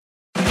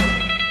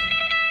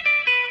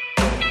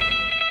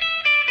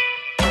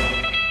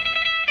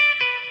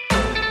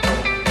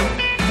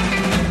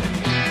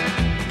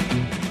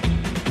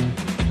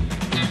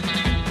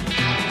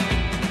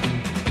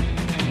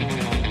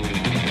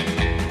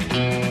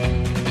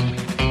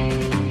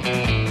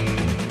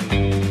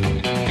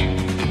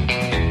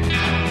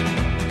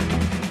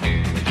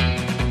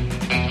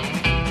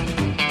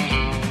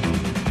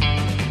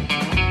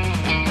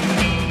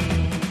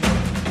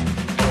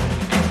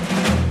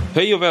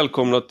Hej och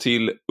välkomna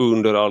till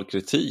Under all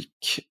kritik,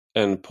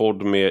 en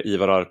podd med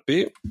Ivar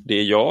Arpi. Det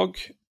är jag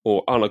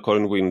och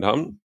Anna-Karin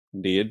Windham.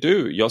 Det är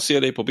du, jag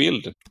ser dig på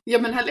bild. Ja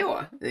men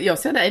hallå, jag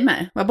ser dig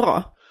med, vad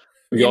bra.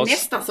 Det är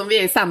nästan som vi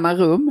är i samma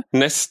rum.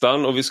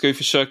 Nästan, och vi ska ju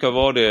försöka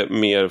vara det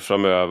mer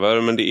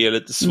framöver. Men det är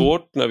lite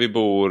svårt när vi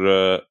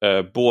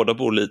båda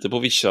bor lite på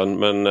Vischan.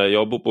 Men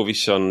jag bor på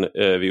Vischan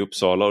vid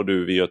Uppsala och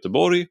du vid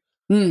Göteborg.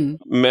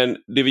 Men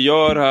det vi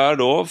gör här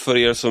då, för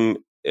er som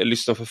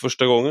lyssnar för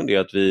första gången, det är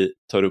att vi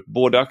tar upp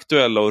både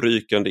aktuella och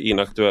rykande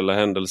inaktuella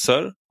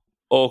händelser.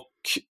 Och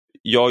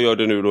jag gör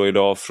det nu då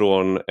idag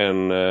från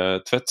en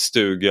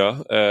tvättstuga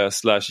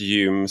slash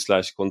gym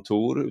slash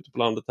kontor ute på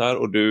landet här.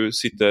 Och du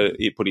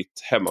sitter på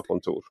ditt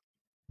hemmakontor.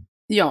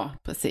 Ja,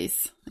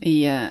 precis.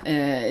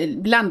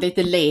 Bland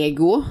lite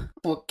Lego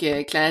och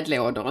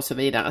klädlådor och så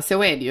vidare.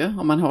 Så är det ju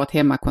om man har ett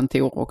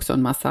hemmakontor också.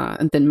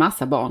 Inte en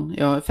massa barn,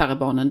 jag har färre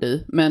barn än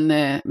du.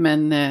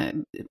 Men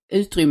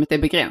utrymmet är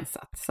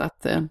begränsat. Så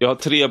att, jag har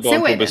 3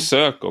 barn på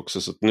besök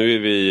också. Så att nu är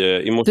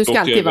vi... Du ska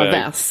alltid vara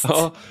värst.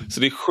 Ja, så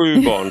det är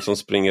 7 barn som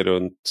springer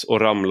runt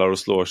och ramlar och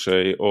slår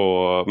sig.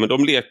 Men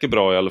de leker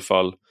bra i alla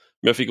fall.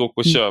 Men jag fick åka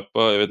och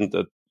köpa, jag vet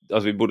inte...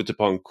 Alltså vi borde typ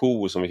ha en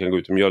ko som vi kan gå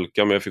ut och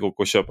mjölka. Men jag fick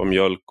åka och köpa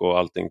mjölk och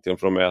allting till dem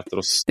för de äter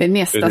oss. Det är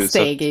nästa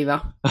steg, Ivar.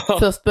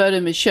 Först började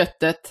du med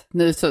köttet.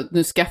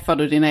 Nu skaffar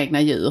du dina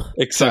egna djur.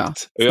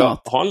 Exakt. Ja, jag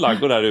har en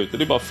ladugård där ute.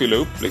 Det är bara att fylla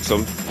upp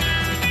liksom.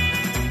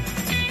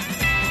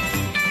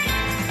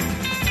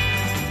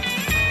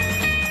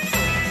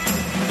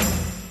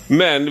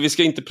 Men vi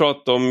ska inte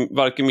prata om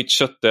varken mitt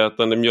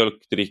köttätande,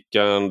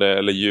 mjölkdrickande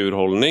eller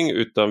djurhållning,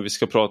 utan vi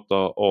ska prata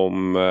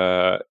om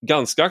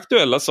ganska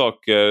aktuella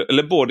saker,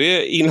 eller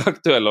både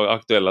inaktuella och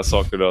aktuella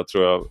saker då,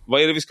 tror jag.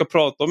 Vad är det vi ska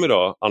prata om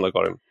idag,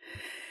 Anna-Karin?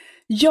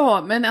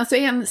 Ja, men alltså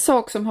en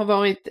sak som har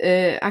varit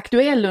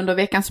aktuell under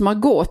veckan som har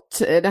gått,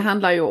 det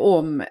handlar ju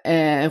om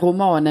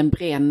romanen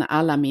Bränn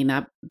alla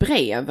mina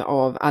brev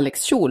av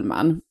Alex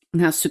Schulmans.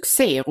 Den här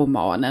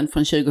succéromanen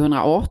från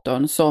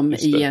 2018 som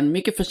i en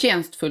mycket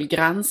förtjänstfull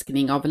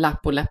granskning av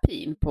Lapp och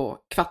Lapin på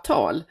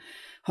Kvartal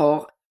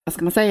har, vad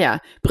ska man säga,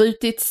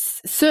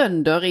 brutits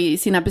sönder i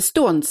sina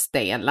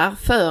beståndsdelar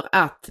för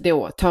att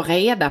då ta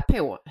reda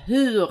på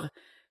hur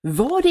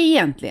var det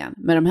egentligen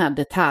med de här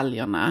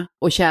detaljerna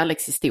och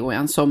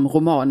kärlekshistorien som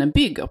romanen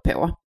bygger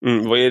på.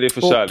 Vad är det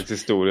för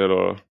kärlekshistoria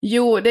då?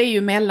 Jo, det är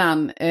ju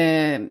mellan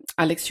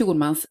Alex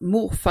Schulmans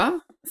morfar,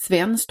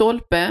 Sven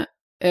Stolpe,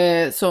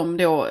 som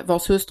då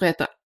vars hustru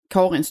heter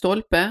Karin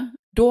Stolpe.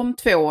 De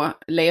två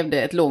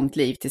levde ett långt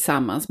liv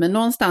tillsammans, men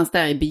någonstans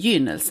där i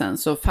begynnelsen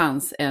så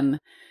fanns en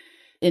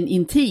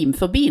intim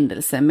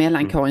förbindelse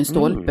mellan Karin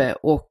Stolpe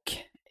och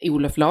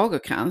Olof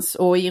Lagercrantz.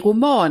 Och i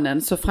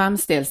romanen så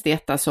framställs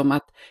detta som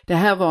att det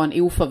här var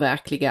en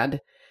oförverkligad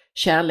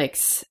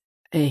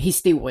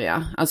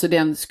kärlekshistoria. Alltså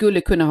den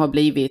skulle kunna ha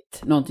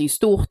blivit någonting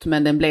stort,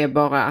 men den blev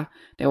bara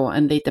då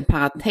en liten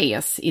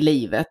parentes i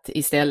livet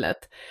istället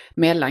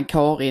mellan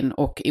Karin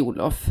och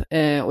Olof.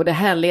 Och det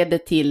här ledde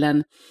till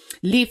en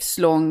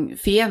livslång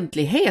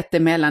fientlighet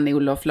mellan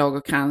Olof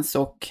Lagercrantz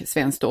och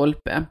Sven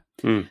Stolpe.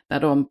 Där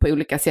de på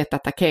olika sätt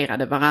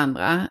attackerade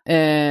varandra.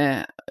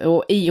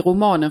 Och i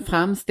romanen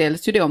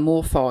framställs ju då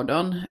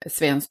morfadern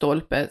Sven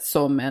Stolpe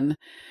som en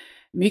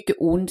mycket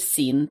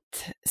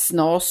ondsint,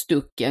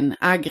 snarstucken,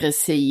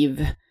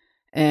 aggressiv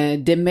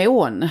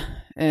demon.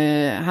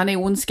 Han är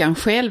ondskan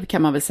själv,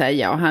 kan man väl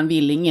säga, och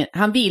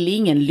han vill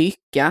ingen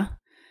lycka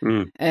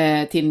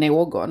till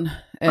någon.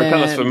 Han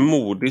kallas för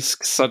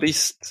modisk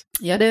sadist.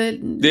 Ja, det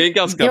är en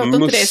ganska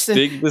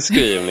mustig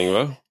beskrivning,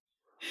 va?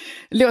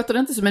 Låter det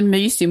inte som en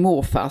mysig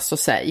morfar, så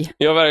säg?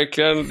 Ja,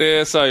 verkligen. Det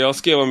är så här, jag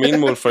skrev om min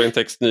morfar i en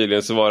text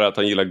nyligen, så var det att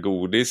han gillar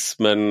godis,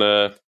 men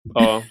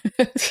ja.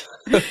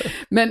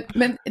 men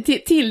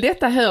till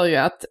detta hör ju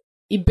att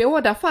i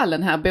båda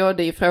fallen här,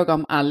 både i fråga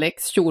om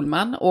Alex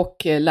Schulman och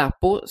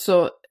Lappo,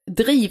 så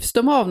drivs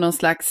de av någon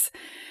slags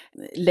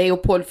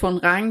Leopold von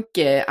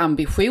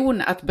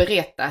Ranke-ambition att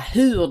berätta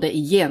hur det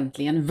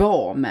egentligen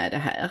var med det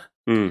här.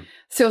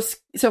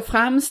 Så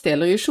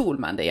framställer ju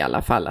Schulman det i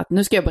alla fall, att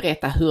nu ska jag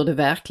berätta hur det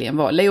verkligen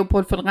var.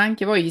 Leopold von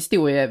Ranke var ju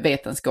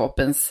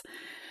historievetenskapens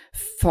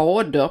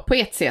fader på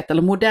ett sätt,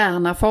 eller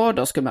moderna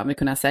fader skulle man väl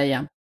kunna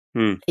säga.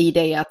 I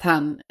det att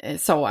han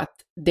sa att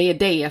det är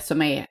det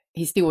som är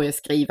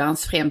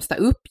historieskrivarens främsta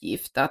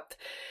uppgift, att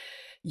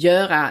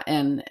göra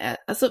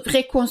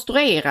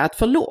rekonstruera ett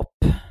förlopp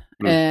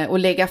och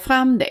lägga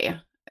fram det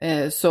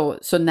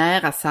så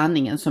nära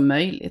sanningen som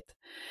möjligt.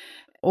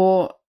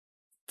 Och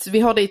vi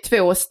har det i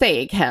 2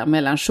 steg här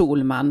mellan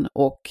Schulman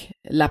och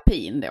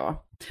Lapin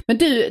då. Men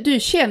du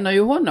känner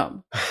ju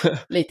honom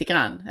lite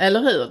grann, eller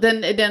hur?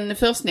 Den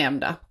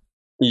förstnämnda.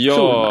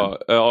 Ja,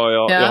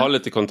 jag har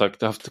lite kontakt.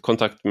 Jag har haft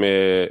kontakt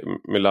med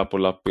Lapp och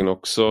Lapin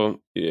också.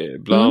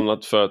 Bland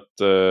annat för att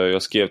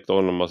jag skrev till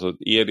honom, alltså,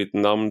 är ditt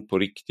namn på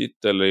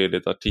riktigt eller är det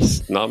ett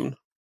artistnamn?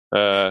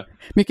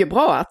 Mycket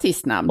bra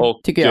artistnamn,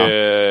 tycker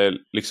jag.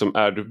 Liksom,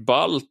 är du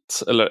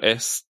balt eller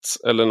est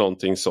eller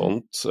någonting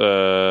sånt?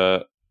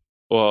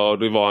 Och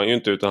det var han ju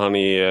inte, utan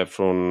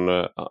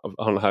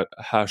han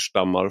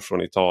härstammar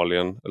från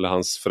Italien, eller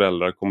hans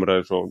föräldrar kommer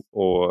därifrån.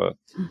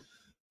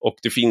 Och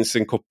det finns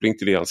en koppling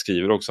till det han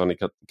skriver också. Han är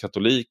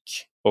katolik,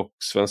 och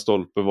Sven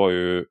Stolpe var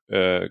ju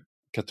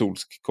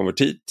katolsk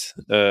konvertit.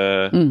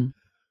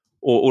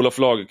 Och Olof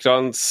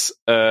Lagercrantz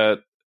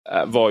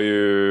var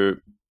ju,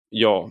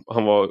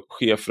 han var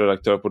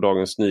chefredaktör på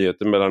Dagens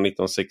Nyheter mellan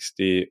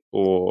 1960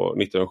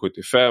 och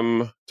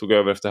 1975. Tog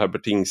över efter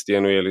Herbert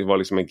Tingsten och var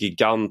liksom en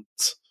gigant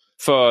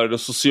för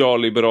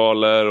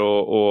socialliberaler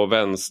och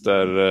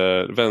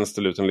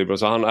vänsterlutande liberaler.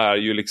 Så han är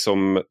ju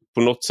liksom,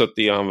 på något sätt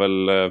är han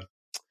väl...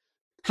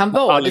 Han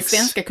var det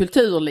svenska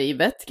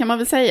kulturlivet, kan man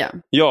väl säga.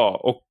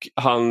 Ja, och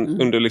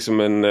han under liksom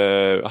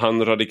han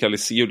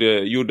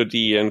gjorde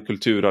det en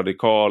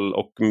kulturradikal,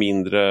 och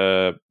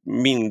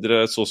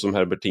mindre så som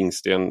Herbert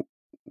Tingsten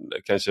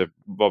kanske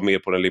var mer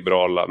på den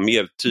liberala,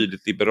 mer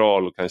tydligt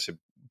liberal och kanske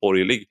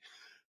borgerlig.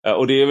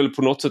 Och det är väl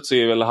på något sätt, så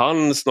är väl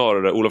han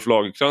snarare, Olof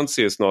Lagercrantz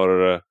är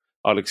snarare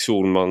Alex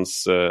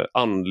Schulmans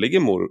andlige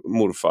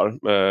morfar,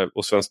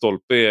 och Sven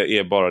Stolpe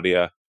är bara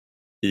det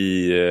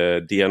i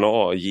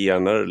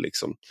DNA-gener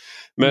liksom.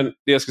 Men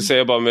det jag ska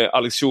säga bara med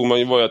Alex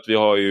Schulman var ju att vi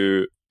har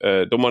ju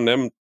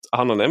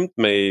han har nämnt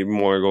mig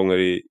många gånger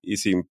i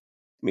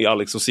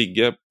Alex och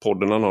Sigge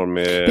podden han har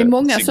med. Det är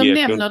många som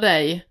nämner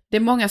dig. Det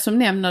är många som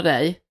nämner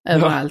dig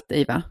överallt,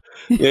 Ivar.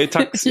 Jag är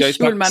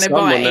tacksam att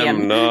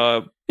nämna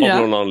av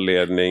någon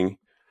anledning.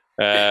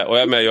 Och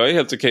jag är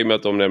helt okej med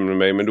att de nämner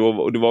mig, men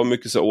det var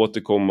mycket så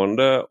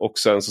återkommande, och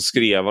sen så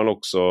skrev han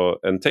också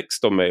en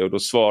text om mig, och då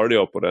svarade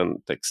jag på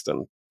den texten.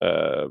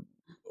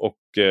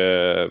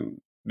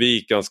 Vi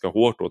gick ganska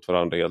hårt åt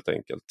varandra helt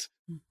enkelt.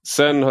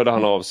 Sen hörde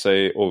han av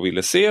sig och ville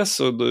ses,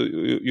 och då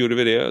gjorde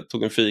vi det,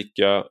 tog en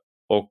fika,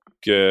 och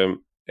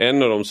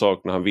en av de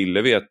sakerna han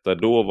ville veta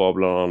då var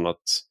bland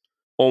annat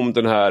om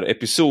den här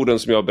episoden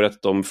som jag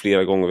berättat om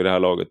flera gånger vid det här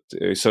laget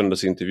i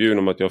söndagsintervjun,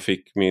 om att jag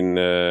fick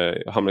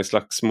hamna i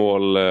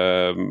slagsmål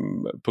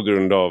på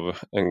grund av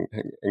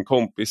en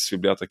kompis. Vi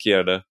blev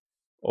attackerade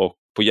och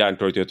på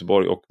Järntorget i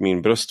Göteborg, och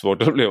min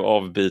bröstvårta blev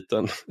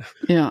avbiten.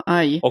 Ja,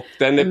 aj. Och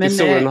den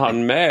episoden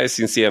han med i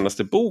sin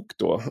senaste bok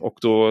då.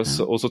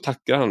 Och så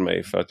tackar han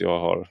mig för att jag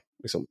har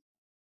liksom,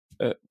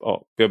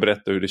 jag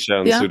berättar hur det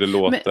känns, hur det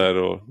låter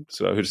och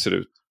sådär, hur det ser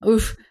ut.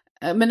 Usch.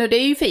 Men det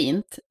är ju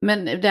fint,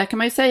 men där kan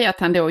man ju säga att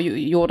han då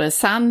gjorde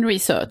sann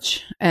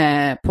research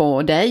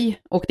på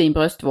dig och din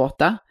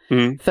bröstvårta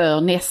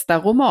för nästa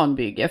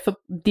romanbygge. För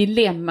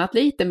dilemmat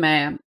lite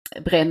med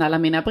Bränn alla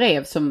mina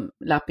brev som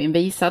Lappin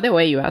visar då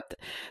är ju att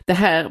det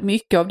här,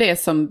 mycket av det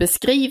som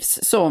beskrivs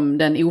som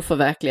den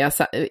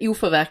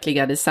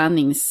oförverkligade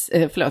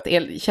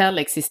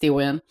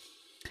kärlekshistorien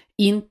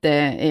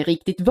inte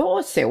riktigt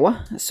var så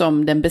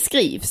som den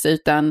beskrivs,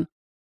 utan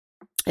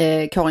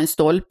Karin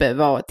Stolpe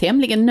var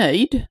tämligen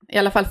nöjd, i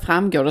alla fall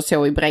framgår det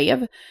så i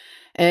brev,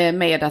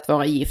 med att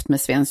vara gift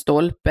med Sven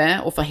Stolpe,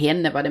 och för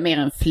henne var det mer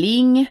en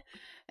fling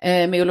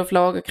med Olof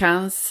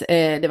Lagercrantz.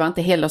 Det var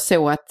inte heller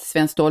så att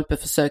Sven Stolpe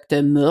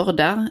försökte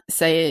mörda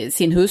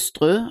sin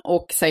hustru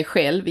och sig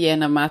själv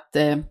genom att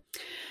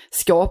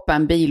skapa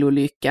en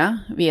bilolycka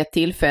vid ett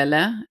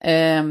tillfälle.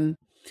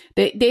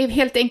 Det är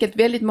helt enkelt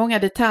väldigt många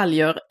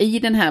detaljer i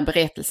den här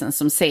berättelsen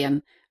som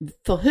sen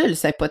förhöll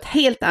sig på ett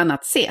helt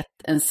annat sätt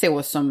än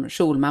så som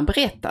Schulman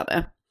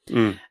berättade.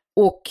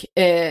 Och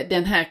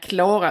den här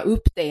klara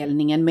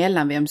uppdelningen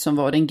mellan vem som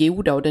var den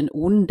goda och den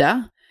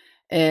onda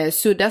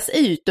suddas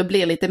ut och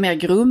blir lite mer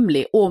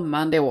grumlig om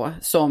man då,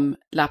 som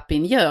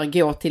Lappin gör,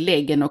 går till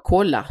läggen och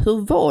kollar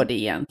hur var det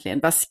egentligen,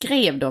 vad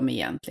skrev de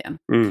egentligen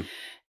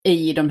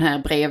i de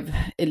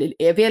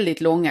här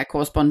väldigt långa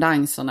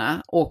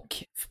korrespondenserna och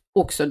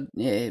också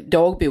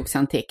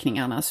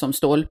dagboksanteckningarna som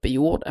Stolpe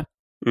gjorde.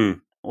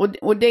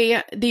 Och det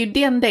är ju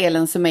den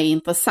delen som är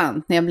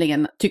intressant,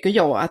 nämligen tycker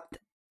jag att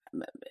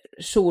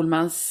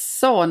Schulman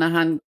sa när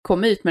han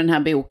kom ut med den här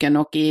boken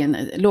och i en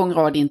lång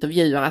rad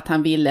intervjuer att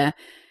han ville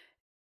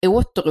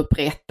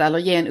återupprätta eller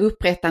ge en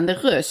upprättande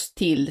röst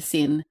till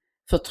sin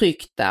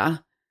förtryckta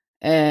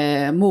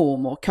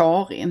mormor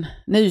Karin.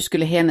 Nu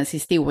skulle hennes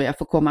historia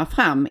få komma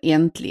fram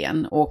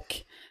äntligen och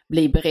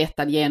bli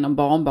berättad genom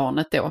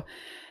barnbarnet då.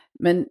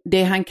 Men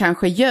det han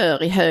kanske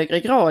gör i högre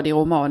grad i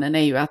romanen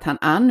är ju att han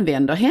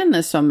använder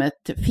henne som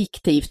ett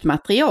fiktivt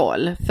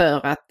material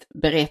för att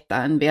berätta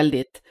en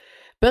väldigt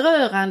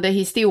berörande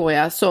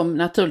historia som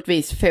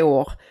naturligtvis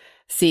får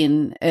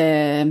sin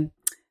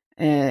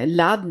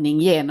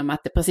laddning genom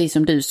att det, precis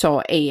som du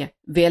sa, är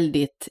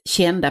väldigt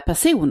kända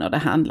personer det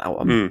handlar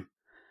om.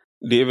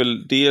 Det är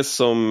väl det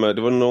som,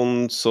 det var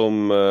någon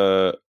som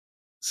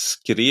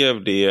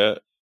skrev det,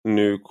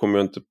 nu kommer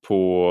jag inte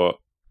på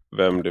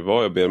vem det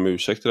var, jag ber om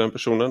ursäkt till den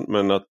personen,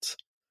 men att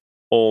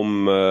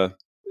om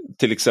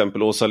till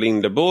exempel Åsa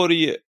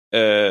Linderborg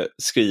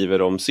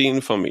skriver om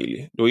sin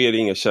familj, då är det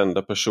inga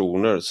kända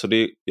personer. Så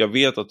jag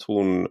vet att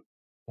hon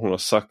har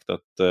sagt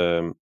att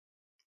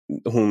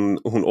hon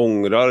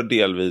ångrar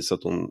delvis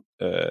att hon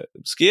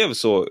skrev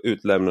så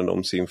utlämnande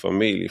om sin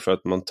familj, för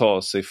att man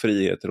tar sig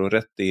friheter och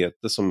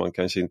rättigheter som man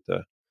kanske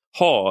inte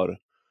har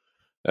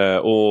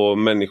Och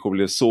människor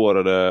blev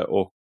sårade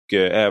och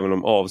även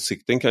om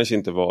avsikten kanske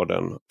inte var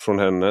den från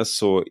henne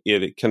så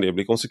kan det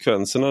bli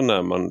konsekvenserna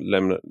när man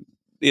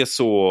är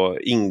så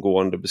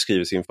ingående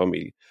beskriver sin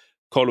familj.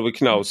 Karl Ove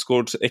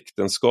Knausgårds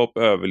äktenskap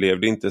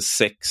överlevde inte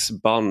 6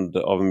 band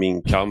av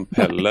Min kamp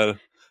heller.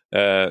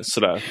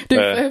 Sådär.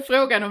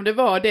 Frågan om det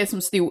var det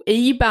som stod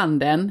i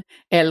banden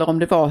eller om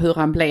det var hur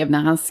han blev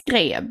när han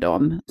skrev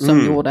dem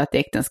som gjorde att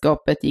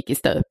äktenskapet gick i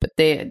stöpet.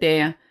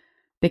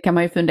 Det kan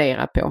man ju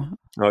fundera på.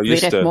 Ja,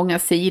 det är rätt många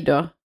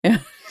sidor.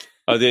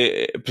 Ja,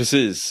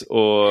 precis.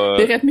 Och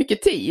det är rätt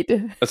mycket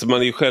tid. Alltså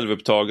man är ju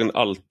självupptagen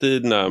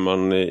alltid när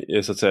man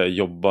så att säga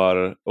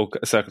jobbar och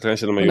särskilt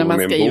kanske när man jobbar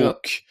med en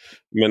bok.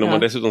 Men om man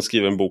dessutom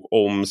skriver en bok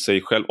om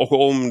sig själv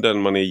och om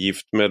den man är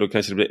gift med, då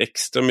kanske det blir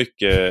extra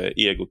mycket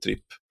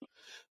egotripp.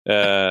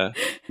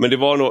 Men det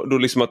var då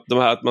liksom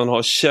att man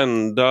har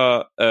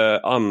kända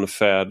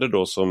anfäder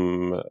då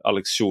som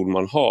Alex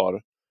Schulmans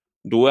har.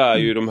 Då är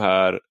ju de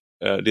här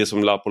det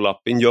som Lapp och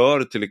Lappin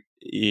gör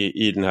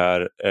i den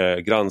här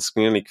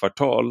granskningen i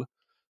Kvartal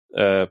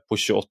på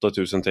 28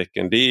 000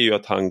 tecken, det är ju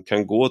att han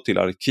kan gå till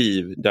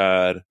arkiv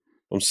där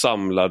de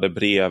samlade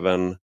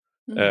breven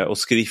och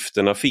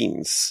skrifterna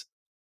finns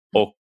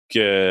och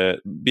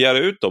begära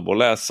ut dem och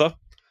läsa,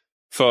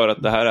 för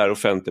att det här är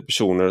offentliga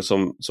personer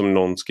som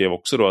någon skrev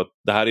också då, att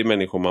det här är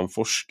människor man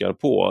forskar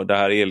på, det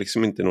här är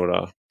liksom inte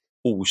några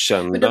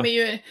okända. Men de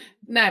är ju,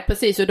 nej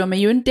precis, och de är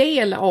ju en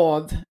del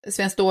av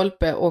Sven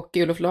Stolpe och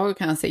Olof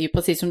Lagercrantz är ju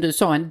precis som du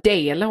sa en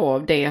del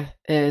av det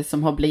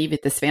som har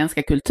blivit det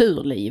svenska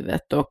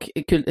kulturlivet och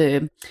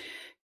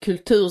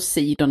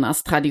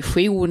kultursidornas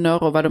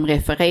traditioner och vad de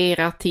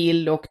refererar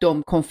till och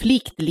de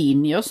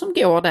konfliktlinjer som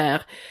går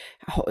där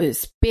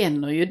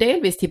spänner ju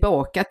delvis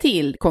tillbaka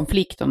till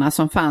konflikterna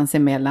som fanns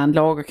emellan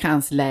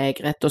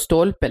Lagercrantz-lägret och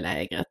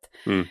Stolpe-lägret.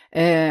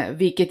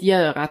 Vilket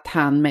gör att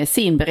han med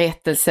sin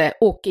berättelse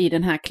och i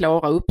den här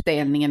klara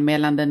uppdelningen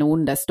mellan den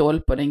onda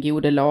Stolpe och den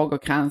gode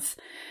Lagercrantz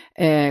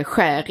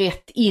skär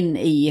rätt in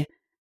i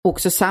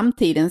också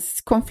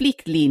samtidens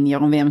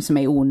konfliktlinjer om vem som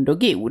är ond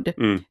och god.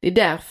 Det är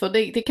därför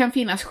det kan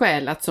finnas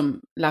skäl att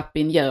som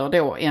Lappin gör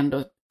då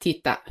ändå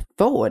titta,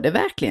 var det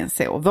verkligen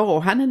så? Var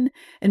han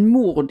en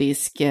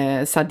mordisk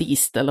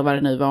sadist eller vad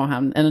det nu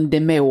var, en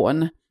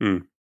demon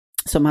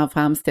som han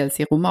framställs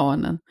i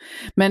romanen.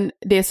 Men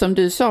det som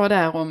du sa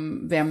där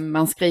om vem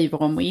man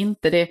skriver om och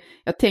inte,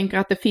 jag tänker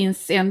att det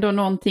finns ändå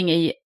någonting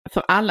i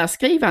för alla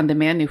skrivande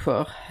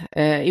människor,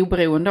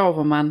 oberoende av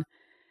om man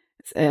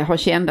har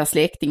kända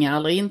släktingar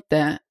eller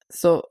inte,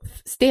 så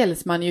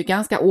ställs man ju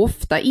ganska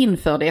ofta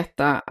inför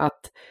detta att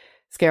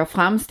ska jag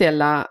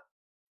framställa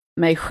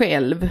mig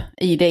själv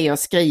i det jag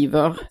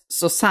skriver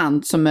så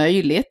sant som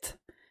möjligt,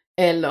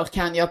 eller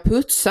kan jag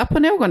putsa på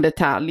någon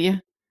detalj?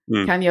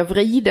 Kan jag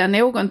vrida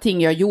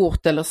någonting jag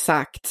gjort eller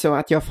sagt så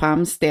att jag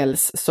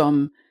framställs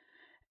som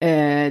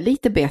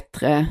lite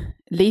bättre,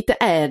 lite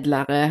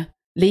ädlare,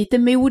 lite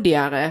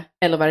modigare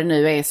eller vad det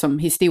nu är som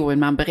historien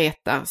man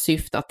berättar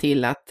syftar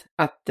till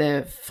att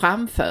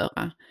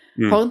framföra.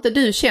 Har inte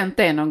du känt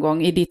det någon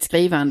gång i ditt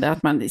skrivande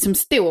att man liksom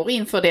står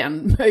inför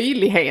den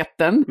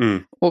möjligheten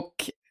och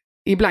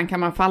ibland kan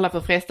man falla för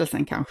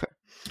frestelsen kanske?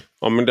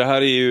 Ja, men det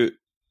här är ju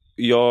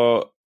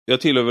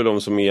jag tillhör väl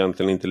de som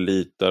egentligen inte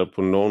litar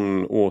på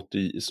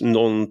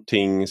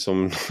någonting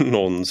som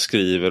någon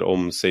skriver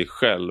om sig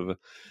själv.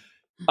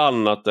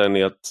 Annat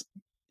än att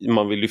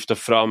man vill lyfta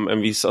fram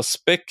en viss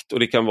aspekt och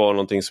det kan vara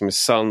någonting som är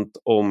sant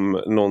om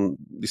någon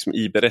liksom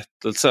i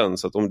berättelsen.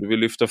 Så att om du vill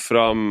lyfta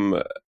fram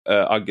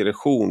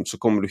aggression så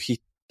kommer du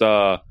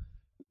hitta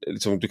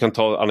liksom, du kan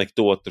ta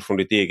anekdoter från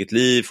ditt eget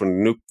liv, från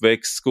din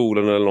uppväxt,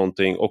 skolan eller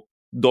någonting, och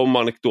de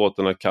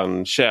anekdoterna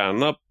kan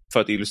tjäna för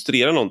att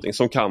illustrera någonting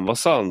som kan vara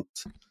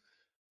sant.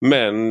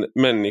 Men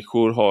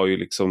människor har ju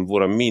liksom,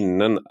 våra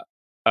minnen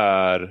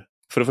är,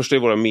 för det första är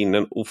våra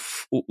minnen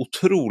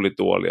otroligt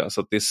dåliga,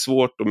 så att det är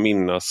svårt att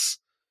minnas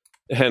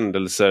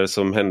händelser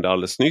som hände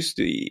alldeles nyss.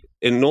 Det är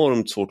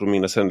enormt svårt att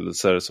minnas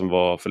händelser som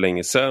var för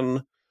länge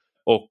sedan.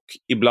 Och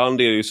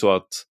ibland är det ju så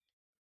att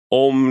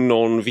om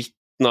någon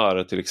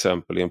vittnar till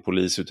exempel i en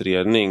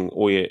polisutredning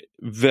och är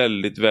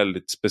väldigt,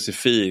 väldigt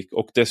specifik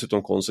och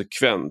dessutom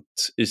konsekvent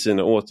i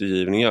sina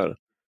återgivningar,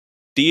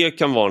 det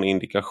kan vara en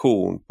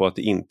indikation på att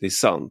det inte är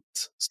sant,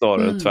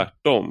 snarare än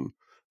tvärtom.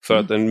 För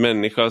att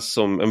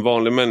en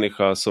vanlig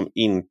människa som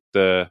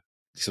inte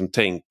liksom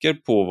tänker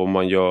på vad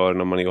man gör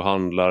när man är och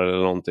handlar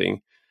eller någonting,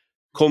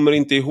 kommer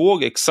inte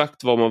ihåg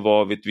exakt vad man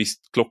var vid ett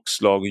visst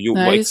klockslag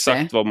och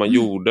exakt vad man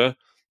gjorde,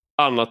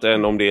 annat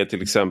än om det är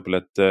till exempel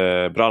ett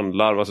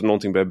brandlarm, alltså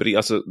någonting börjar brinna,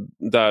 alltså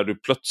där du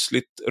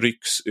plötsligt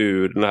rycks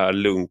ur den här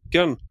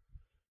lunken.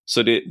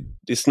 Så det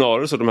är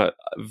snarare så att de här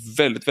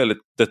väldigt,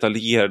 väldigt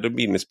detaljerade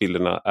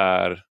minnesbilderna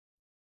är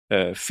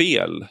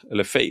fel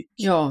eller fake.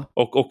 Ja.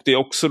 Och det är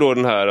också då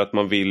den här att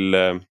man vill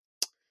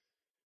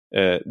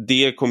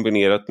det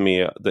kombinerat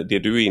med det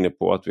du är inne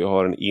på, att vi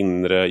har en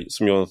inre,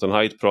 som Jonathan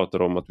Haidt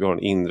pratar om, att vi har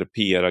en inre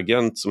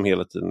PR-agent som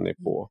hela tiden är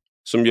på.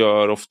 Som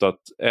gör ofta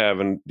att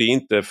det är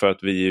inte för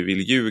att vi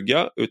vill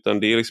ljuga, utan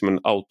det är liksom en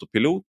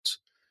autopilot.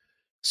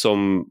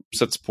 som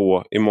sätts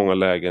på i många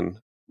lägen.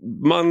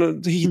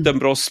 Man hittar en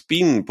bra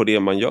spin på det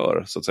man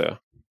gör, så att säga.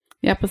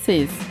 Ja,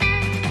 precis.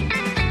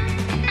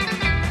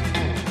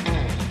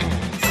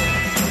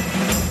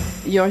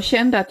 Jag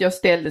kände att jag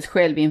ställdes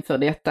själv inför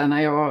detta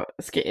när jag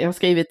har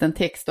skrivit en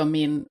text om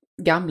min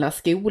gamla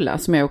skola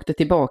som jag åkte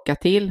tillbaka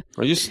till.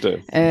 Ja, just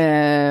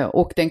det.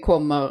 Och den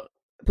kommer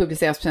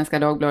publiceras på Svenska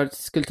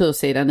Dagbladets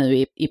kultursida nu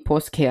i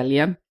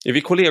påskhelgen. Är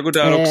vi kollegor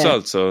där också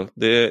alltså?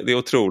 Det är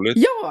otroligt.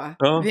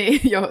 Ja.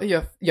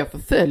 Jag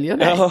förföljer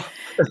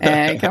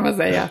dig, kan man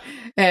säga.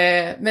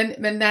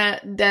 Men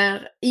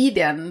där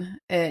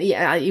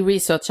i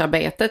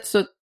researcharbetet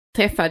så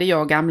träffade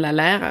jag gamla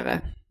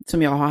lärare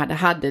som jag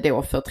hade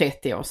då för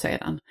 30 år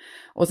sedan.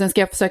 Och sen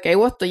ska jag försöka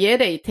återge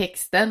det i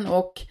texten,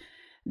 och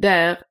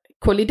där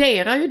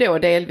kolliderar ju då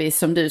delvis,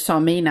 som du sa,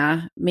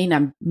 mina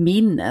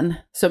minnen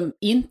som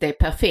inte är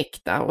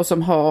perfekta och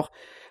som har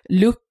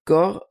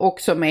luckor och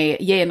som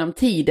är genom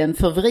tiden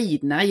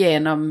förvridna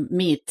genom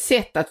mitt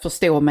sätt att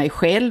förstå mig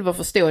själv och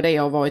förstå det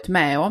jag har varit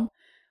med om.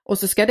 Och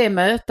så ska det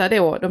möta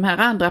då de här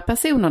andra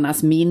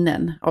personernas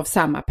minnen av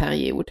samma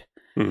period.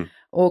 Mm.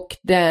 Och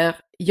där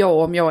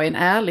om jag är en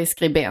ärlig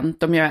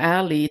skribent, om jag är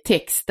ärlig i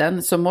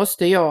texten, så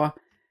måste jag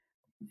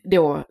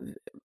då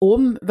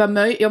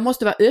jag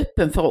måste vara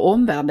öppen för att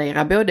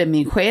omvärdera både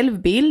min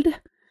självbild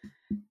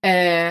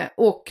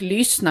och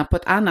lyssna på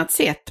ett annat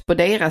sätt på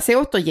deras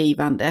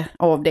återgivande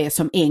av det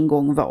som en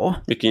gång var.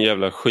 Vilken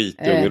jävla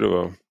skitunge du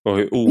var. Och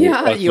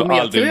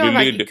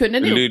du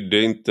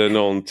lydde inte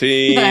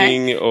någonting.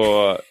 Nej.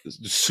 Och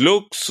du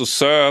slogs och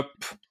söp.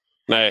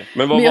 Nej,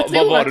 men vad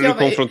var det du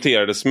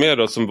konfronterades med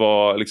då, som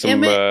var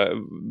liksom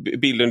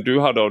bilden du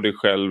hade av dig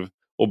själv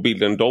och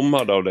bilden de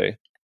hade av dig?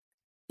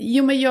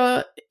 Jo, men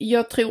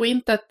jag tror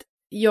inte att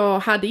jag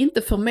hade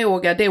inte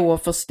förmåga då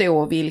att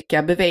förstå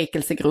vilka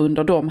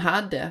bevekelsegrunder de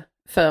hade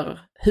för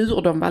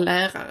hur de var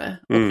lärare.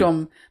 Och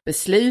de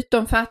beslut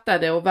de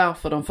fattade och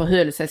varför de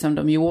förhöll sig som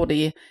de gjorde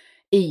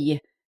i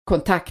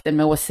kontakten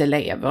med oss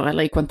elever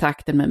eller i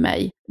kontakten med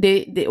mig.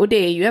 Och det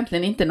är ju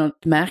egentligen inte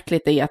något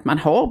märkligt i att man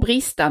har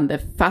bristande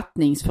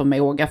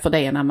fattningsförmåga för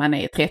det när man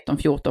är 13,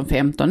 14,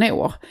 15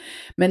 år.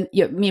 Men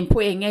min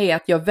poäng är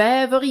att jag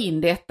väver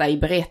in detta i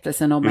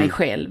berättelsen om mig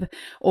själv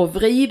och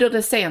vrider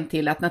det sen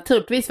till att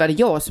naturligtvis var det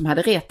jag som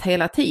hade rätt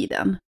hela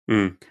tiden.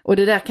 Och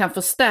det där kan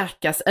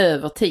förstärkas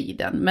över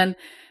tiden, men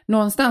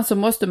någonstans så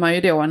måste man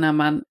ju då, när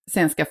man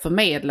sen ska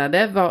förmedla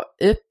det, vara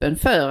öppen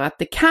för att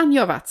det kan ju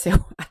ha varit så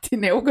att i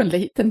någon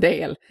liten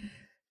del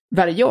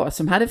var det jag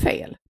som hade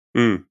fel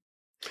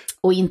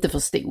och inte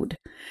förstod.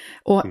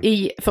 Och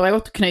för att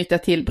återknyta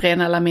till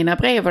Bränn alla mina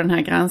brev och den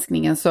här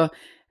granskningen, så,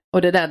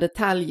 och det där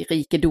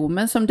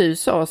detaljrikedomen som du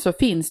sa, så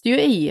finns det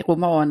ju i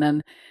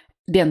romanen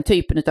den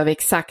typen av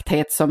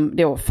exakthet som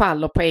då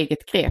faller på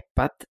eget grepp,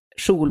 att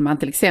Schulman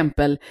till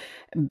exempel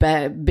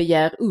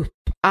begär upp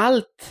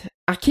allt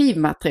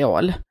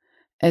arkivmaterial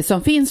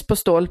som finns på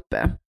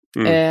stolpe.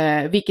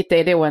 Vilket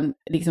är då en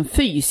liksom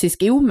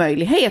fysisk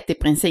omöjlighet i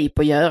princip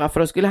att göra, för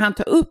då skulle han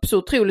ta upp så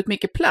otroligt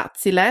mycket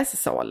plats i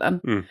läsesalen.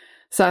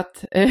 Så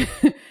att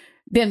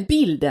den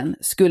bilden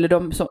skulle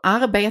de som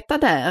arbetar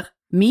där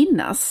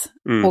minnas.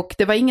 Och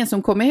det var ingen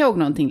som kom ihåg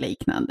någonting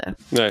liknande.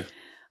 Nej.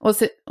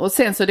 Och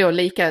sen så då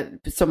lika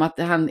som att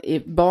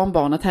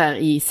barnbarnet här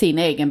i sin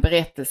egen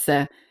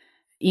berättelse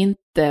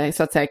inte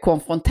så att säga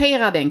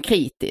konfronterar den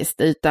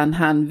kritiskt, utan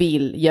han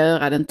vill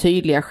göra den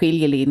tydliga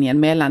skiljelinjen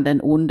mellan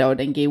den onda och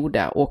den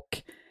goda, och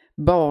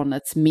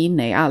barnets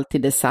minne är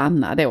alltid det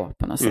sanna då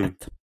på något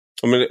sätt.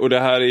 Och det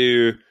här är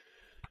ju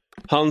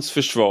hans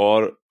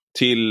försvar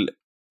till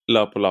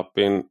Lappo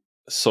Lappin,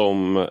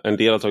 som en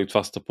del har tagit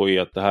fasta på,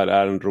 är att det här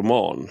är en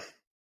roman.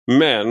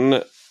 Men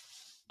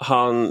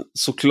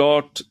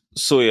såklart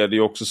så är det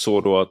ju också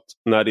så då att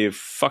när det är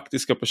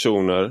faktiska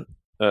personer,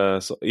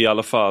 så i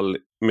alla fall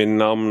med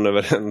namn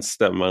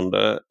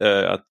överensstämmande,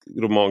 att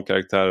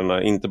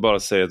romankaraktärerna inte bara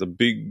säger att det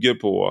bygger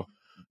på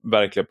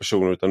verkliga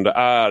personer, utan det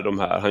är de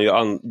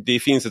här. Det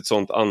finns ett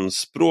sånt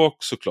anspråk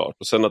såklart.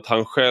 Och sen att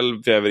han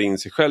själv väver in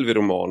sig själv i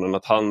romanen,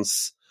 att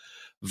hans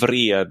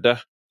vrede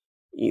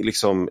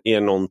liksom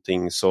är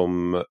någonting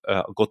som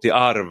gått i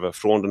arv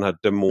från den här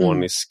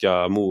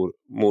demoniska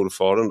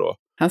morfaren då.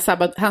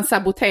 Han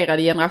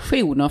saboterade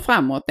generationer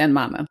framåt, den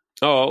mannen.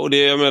 Ja, och det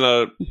jag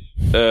menar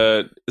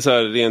så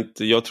här,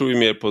 jag tror ju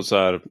mer på så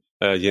här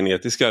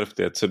genetisk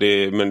ärftlighet, så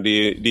det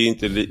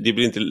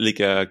blir inte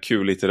lika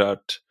kul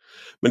litterärt.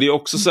 Men det är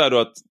också så här då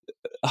att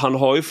han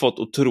har ju fått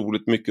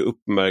otroligt mycket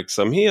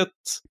uppmärksamhet,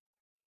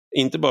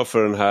 inte bara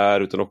för den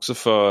här utan också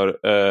för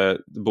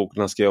boken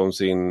han skrev om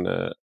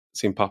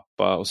sin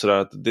pappa och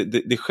sådär.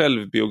 Det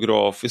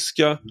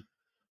självbiografiska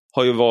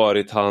har ju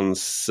varit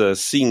hans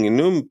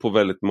signum på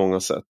väldigt många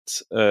sätt.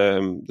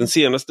 Den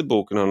senaste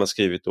boken han har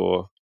skrivit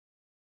då,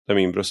 Där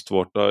min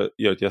bröstvårta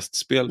gör ett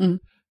gästspel,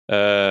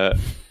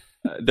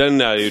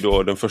 den är ju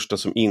då den första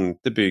som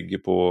inte bygger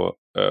på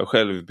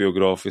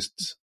självbiografiskt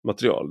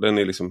material. Den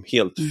är liksom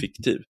helt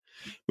fiktiv.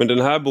 Men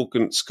den här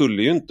boken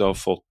skulle ju inte ha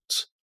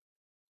fått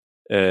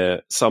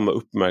samma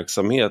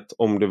uppmärksamhet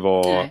om det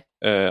var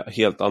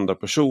helt andra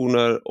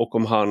personer, och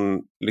om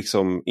han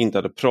liksom inte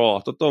hade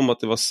pratat om att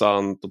det var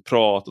sant och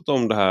pratat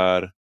om det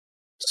här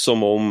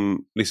som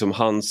om liksom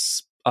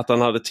att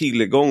han hade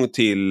tillgång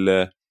till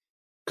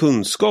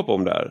kunskap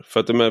om det här. För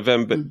att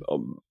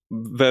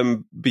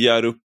vem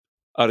begär upp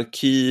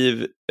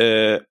arkiv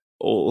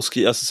och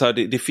skriver, alltså så här,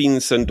 det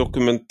finns en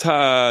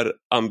dokumentär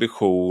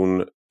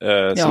ambition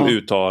som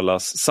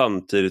uttalas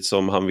samtidigt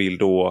som han vill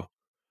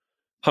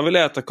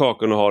äta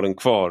kakan och ha den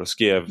kvar,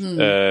 skrev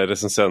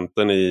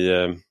recensenten i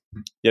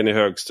Jenny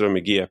Högström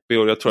i GP,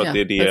 och jag tror att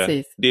det är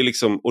det är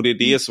liksom, och det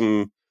är det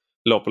som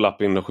Lapo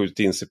Lappin har skjutit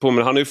in sig på.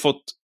 Men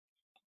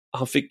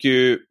han fick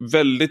ju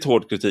väldigt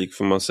hård kritik,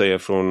 får man säga,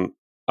 från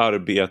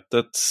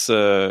Arbetets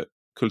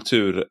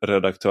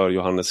kulturredaktör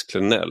Johannes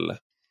Klenell.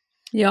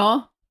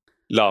 Ja.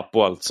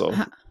 Lapo alltså.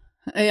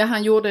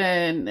 Han gjorde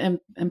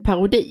en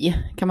parodi,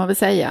 kan man väl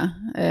säga,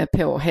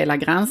 på hela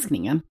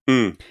granskningen.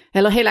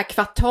 Eller hela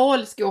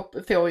kvartal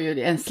får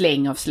ju en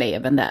släng av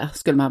sleven där,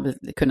 skulle man väl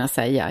kunna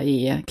säga,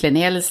 i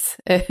Klenells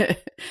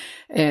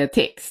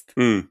text.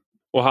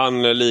 Och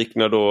han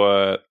liknar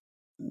då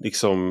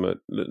liksom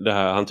det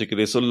här, han tycker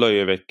det är så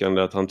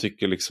löjeväckande att han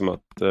tycker liksom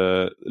att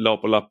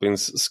Lapo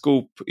Lappins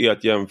skop är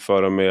att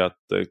jämföra med att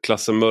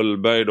Klasse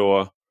Möllberg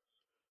då,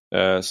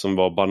 som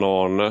var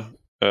banan,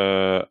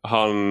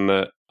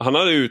 han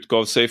hade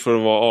utgav sig för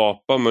att vara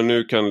apa, men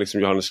nu kan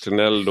liksom Johannes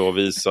Klenell då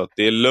visa att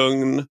det är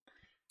lögn.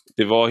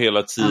 Det var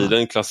hela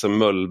tiden Klasse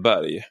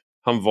Möllberg.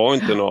 Han var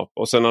inte en apa.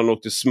 Och sen han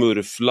åkte till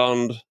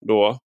Smurfland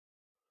då.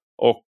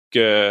 Och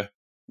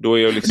då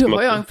är jag liksom... Då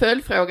har jag en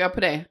följdfråga på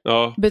det.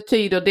 Ja.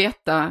 Betyder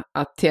detta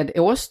att Ted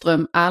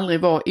Åström aldrig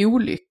var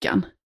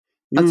olyckan?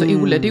 Alltså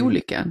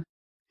Ole-olyckan?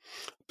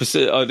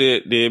 Precis, ja,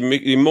 det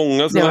är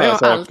många sådana här saker.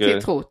 Det har jag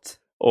alltid trott.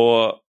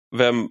 Och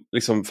vem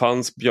liksom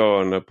fanns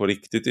Björne på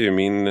riktigt är ju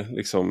min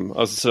liksom,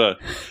 alltså sådär.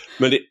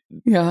 Men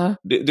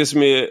det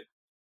som är,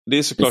 det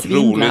är såklart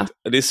roligt.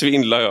 Det är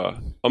svindla, ja.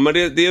 Men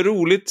det är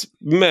roligt,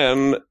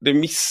 men det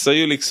missar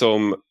ju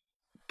liksom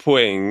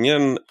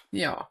poängen.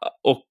 Ja.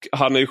 Och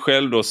han har ju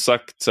själv då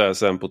sagt så här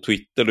sen på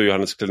Twitter då,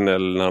 Johannes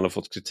Klenell, när han har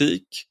fått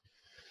kritik.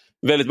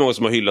 Väldigt många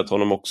som har hyllat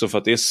honom också för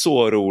att det är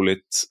så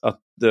roligt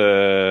att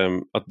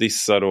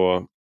dissa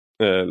då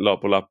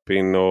Lapo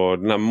Lappin och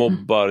den här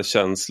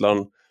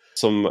mobbarkänslan.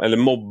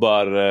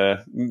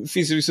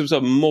 Finns ju liksom så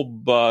här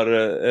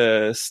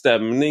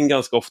mobbarstämning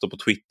ganska ofta på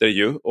Twitter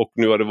ju, och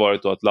nu har det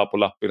varit då att Lapo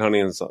Lappin, han är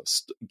en så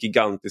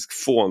gigantisk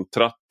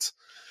fåntratt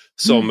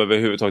som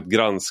överhuvudtaget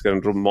granskar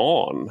en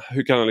roman.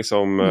 Hur kan han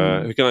liksom,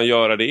 hur kan han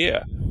göra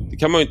det? Det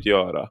kan man ju inte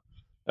göra.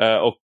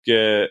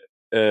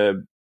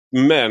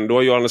 Men då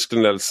har Johannes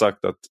Klenell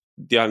sagt att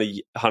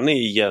han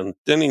är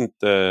egentligen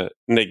inte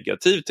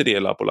negativ till det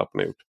Lapo Lappin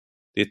har gjort.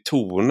 Det är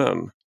tonen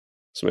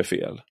som är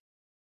fel.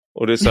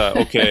 Och det är så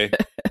här, okej.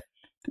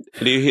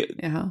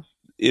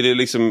 Är det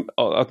liksom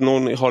att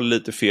någon har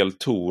lite fel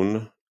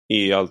ton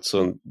är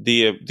alltså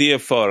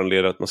det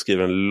föranleder att man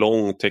skriver en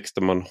lång text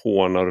där man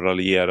hånar och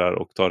raljerar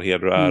och tar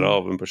heder och ära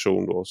av en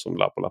person då som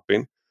Lapo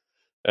Lappin.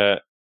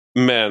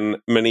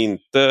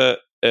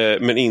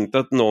 Men inte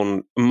att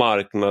någon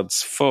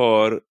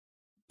marknadsför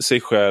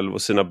sig själv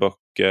och sina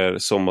böcker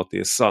som att det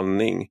är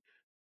sanning.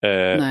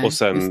 Nej, och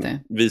sen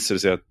visar det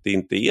sig att det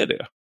inte är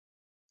det.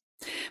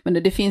 Men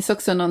det finns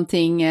också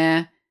någonting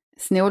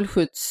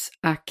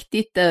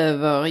snålskjutsaktigt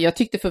över, jag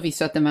tyckte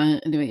förvisso att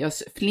jag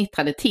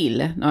flittrade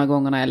till några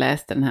gånger när jag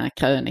läste den här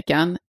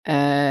krönikan,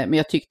 men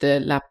jag tyckte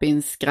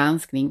Lappins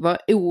granskning var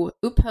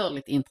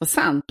oupphörligt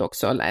intressant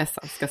också att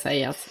läsa, ska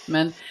sägas.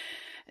 Men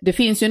det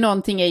finns ju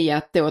någonting i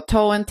att då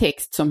ta en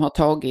text som har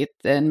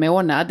tagit en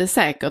månad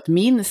säkert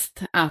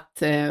minst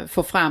att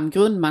få fram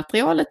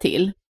grundmaterialet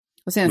till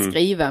och sen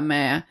skriva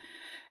med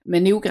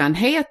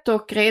noggrannhet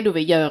och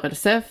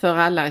redogörelse för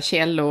alla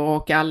källor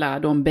och alla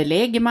de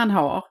belägg man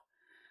har.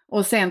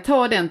 Och sen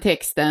ta den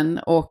texten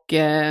och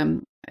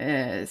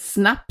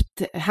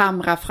snabbt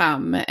hamra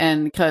fram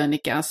en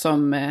krönika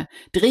som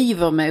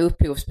driver med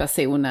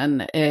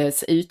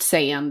upphovspersonens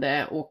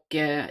utseende och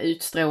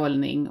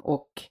utstrålning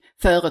och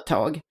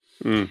företag.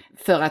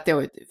 För att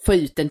då få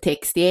ut en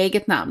text i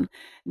eget namn.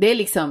 Det är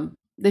liksom,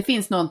 det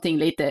finns någonting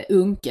lite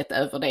unket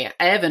över det,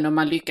 även om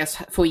man lyckas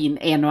få in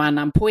en och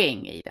annan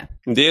poäng i det.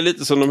 Det är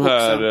lite som de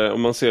här,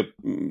 om man ser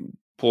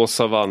på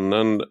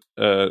savannen,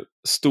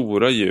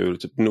 stora djur,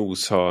 typ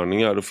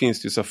noshörningar, då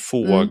finns det ju så här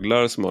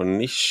fåglar som har en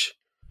nisch.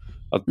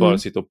 Att bara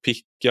sitta och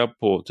picka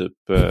på typ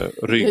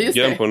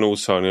ryggen på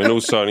noshörningen.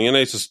 Noshörningarna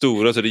är så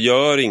stora så det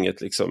gör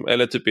inget liksom.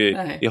 Eller typ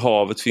i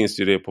havet finns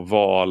det ju det på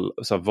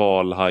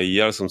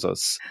valhajar som så här,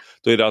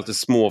 då är det alltid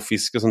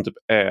småfiskar som typ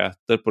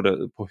äter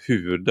på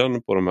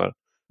huden på de här.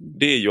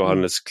 Det är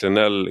Johannes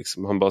Klenell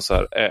liksom. Han bara så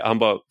här, han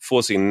bara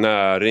får sin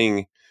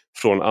näring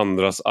från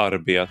andras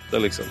arbete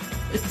liksom.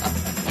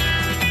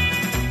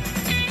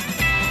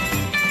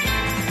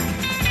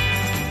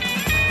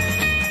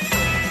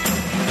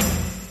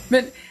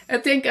 Men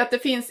jag tänker att det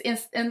finns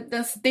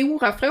den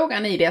stora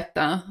frågan i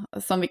detta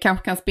som vi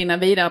kanske kan spinna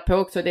vidare på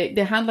också.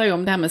 Det handlar ju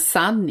om det här med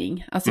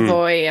sanning. Alltså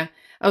vad är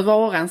att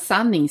vara en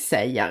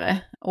sanningssägare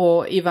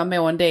och i vad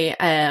mån det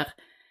är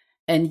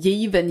en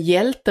given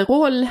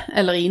hjälteroll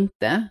eller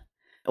inte.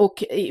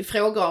 Och i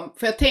fråga om,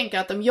 för jag tänker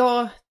att om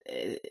jag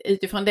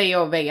utifrån det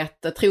jag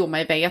vet, tror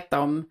mig veta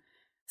om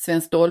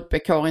Sven Stolpe,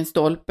 Karin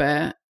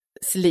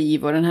Stolpes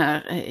liv och den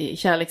här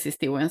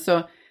kärlekshistorien,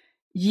 så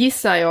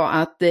gissar jag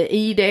att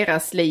i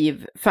deras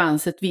liv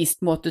fanns ett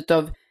visst mått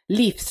av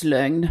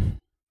livslögn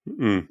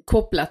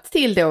kopplat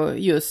till då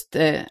just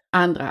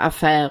andra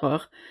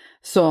affärer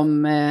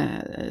som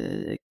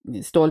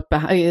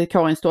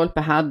Karin Stolpe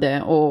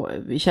hade och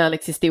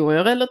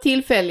kärlekshistorier eller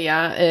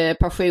tillfälliga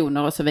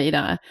passioner och så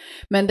vidare.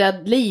 Men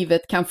där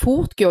livet kan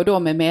fortgå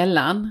dem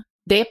emellan,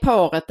 det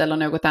paret eller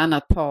något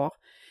annat par,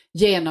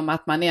 genom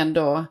att man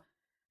ändå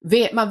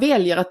man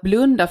väljer att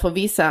blunda för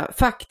vissa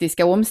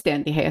faktiska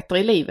omständigheter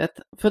i livet.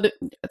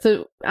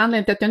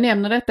 Anledningen till att jag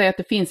nämner detta är att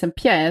det finns en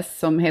pjäs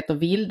som heter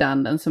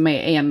Vildanden som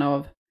är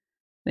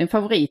en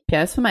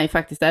favoritpjäs för mig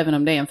faktiskt, även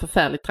om det är en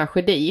förfärlig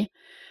tragedi,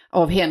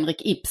 av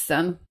Henrik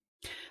Ibsen,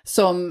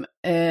 som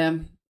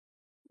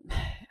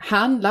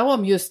handlar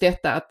om just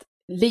detta att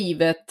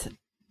livet,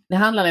 det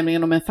handlar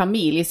nämligen om en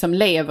familj som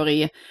lever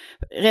i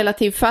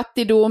relativ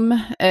fattigdom.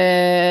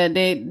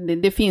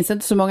 Det finns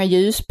inte så många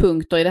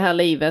ljuspunkter i det här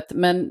livet,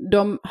 men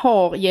de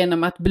har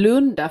genom att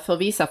blunda för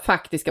vissa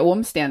faktiska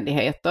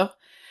omständigheter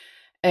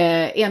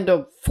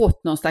ändå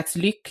fått någon slags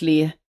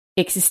lycklig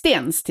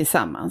existens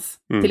tillsammans.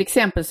 Till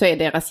exempel så är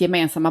deras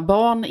gemensamma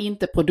barn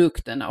inte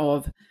produkten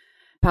av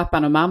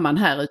pappan och mamman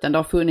här, utan det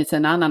har funnits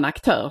en annan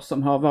aktör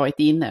som har varit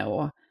inne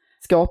och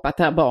skapat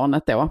det här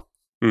barnet då.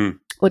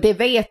 Och det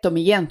vet de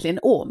egentligen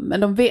om,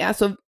 men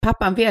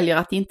pappan väljer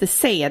att inte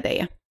se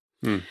det.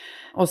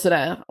 Och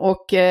sådär.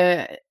 Och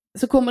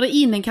så kommer det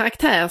in en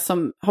karaktär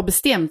som har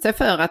bestämt sig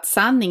för att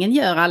sanningen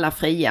gör alla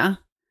fria.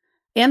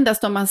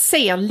 Endast om man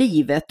ser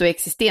livet och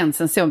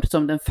existensen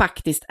som den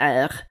faktiskt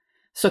är,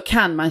 så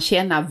kan man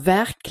känna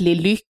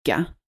verklig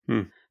lycka.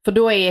 För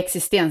då är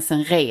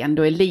existensen ren,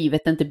 då är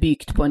livet inte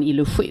byggt på en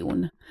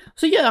illusion.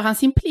 Så gör han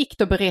sin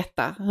plikt och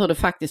berättar hur det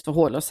faktiskt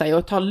förhåller sig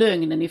och tar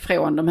lögnen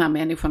ifrån de här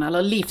människorna,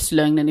 eller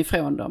livslögnen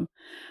ifrån dem.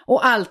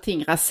 Och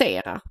allting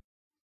raserar.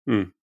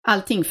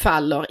 Allting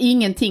faller,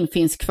 ingenting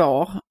finns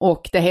kvar,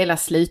 och det hela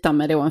slutar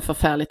med då en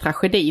förfärlig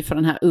tragedi för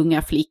den här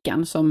unga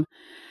flickan som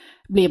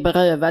blir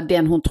berövad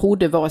den hon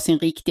trodde var sin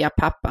riktiga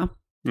pappa.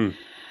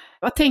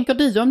 Vad tänker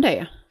du om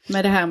det?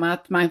 Med det här med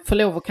att man får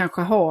lov att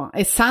kanske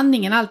är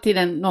sanningen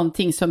alltid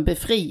någonting som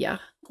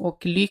befriar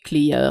och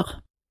lyckliggör?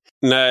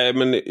 Nej,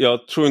 men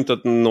jag tror inte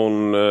att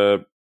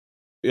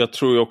jag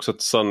tror ju också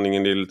att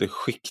sanningen är lite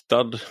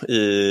skiktad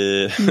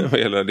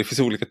det finns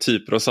olika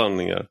typer av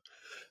sanningar.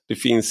 Det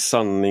finns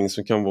sanning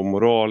som kan vara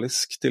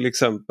moralisk till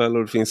exempel,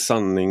 och det finns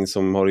sanning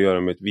som har att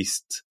göra med ett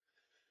visst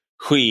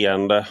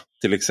skeende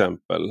till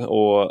exempel,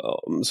 och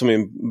som är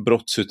en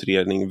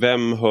brottsutredning.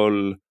 Vem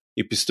höll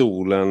i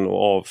pistolen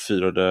och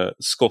avfyrade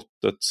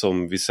skottet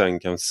som vi sen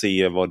kan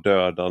se var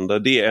dödande?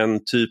 Det är en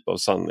typ av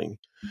sanning.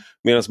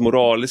 Medan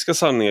moraliska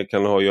sanningar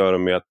kan ha att göra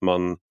med att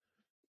man,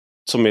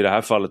 som i det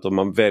här fallet, om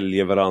man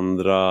väljer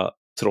varandra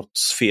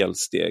trots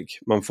felsteg.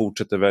 Man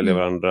fortsätter välja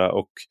varandra,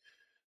 och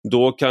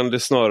då kan det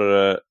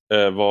snarare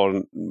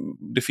vara,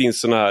 det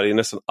finns såna här, i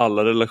nästan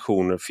alla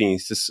relationer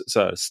finns det så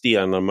här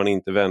stenar man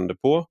inte vänder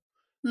på.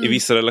 I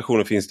vissa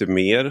relationer finns det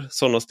mer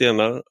sådana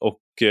stenar,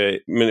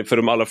 men för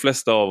de allra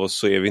flesta av oss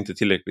så är vi inte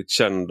tillräckligt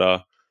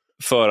kända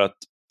för att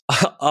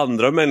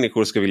andra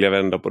människor ska vilja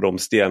vända på de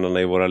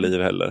stenarna i våra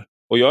liv heller.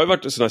 Och jag har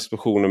varit i sådana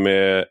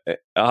situationer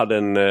jag hade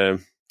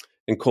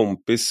en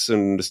kompis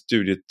under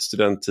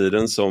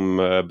studenttiden som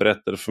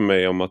berättade för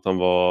mig om att han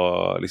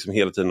var liksom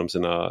hela tiden om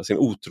sin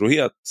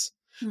otrohet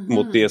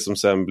mot det som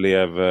sen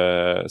blev,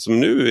 som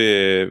nu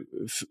är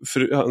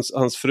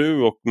hans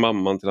fru och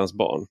mamman till hans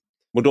barn.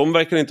 Och de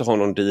verkar inte ha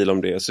någon deal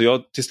om det. Så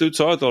jag till slut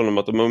sa till honom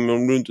att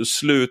om du inte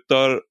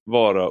slutar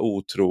vara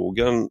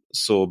otrogen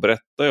så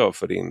berättar jag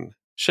för din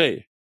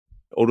tjej.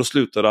 Och då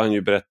slutade han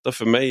ju berätta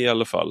för mig i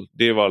alla fall.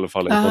 Det var i alla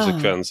fall en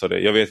konsekvens av det.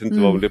 Jag vet inte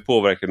vad det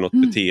påverkar något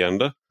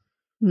beteende.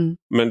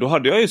 Men då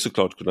hade jag ju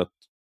såklart kunnat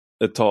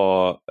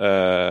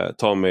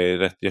ta mig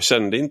rätt. Jag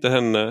kände inte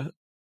henne.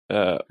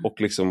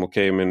 Och liksom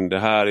okej, men det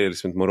här är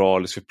liksom en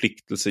moralisk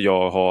förpliktelse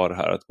jag har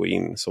här att gå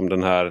in som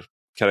den här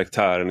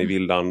karaktären i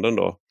Vildanden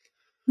då.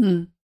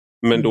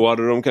 Men då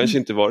hade de kanske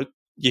inte varit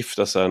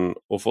gifta sen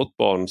och fått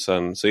barn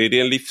sen. Så är det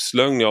en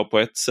livslögn, ja, på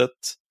ett sätt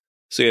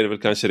så är det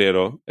väl kanske det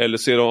då. Eller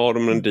så har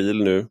de en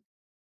deal nu.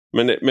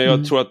 Men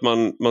jag tror att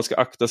man ska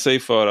akta sig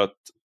för att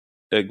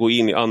gå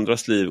in i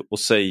andras liv och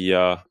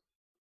säga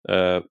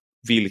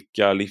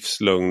vilka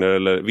livslögner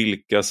eller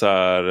vilka så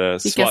här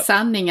vilka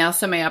sanningar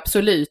som är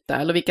absoluta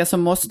eller vilka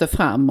som måste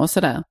fram och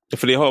sådär.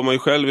 För det har man ju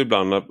själv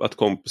ibland, att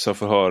kompisar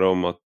får höra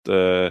om att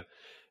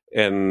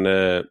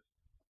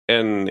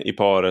en i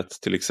paret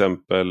till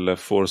exempel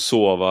får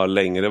sova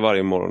längre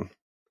varje morgon.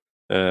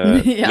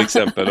 Till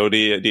exempel, och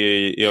det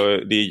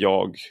är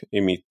jag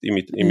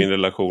i min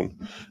relation.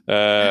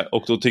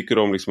 Och då tycker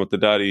de liksom att det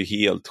där är ju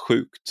helt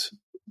sjukt.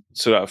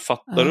 Så där,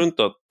 fattar du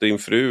inte att din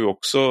fru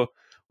också...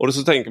 Och då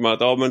så tänker man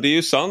att ja, men det är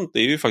ju sant, det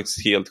är ju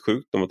faktiskt helt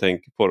sjukt om man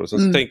tänker på det. Och sen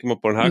så tänker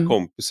man på den här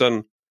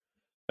kompisen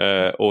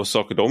och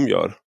saker de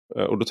gör.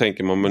 Och då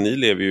tänker man, men ni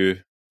lever ju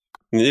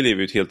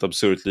ett helt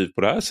absurt liv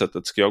på det här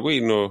sättet. Ska jag gå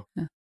in och...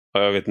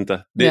 Ja, jag vet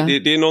inte.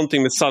 Det är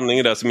någonting med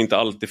sanningen där som inte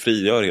alltid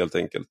frigör helt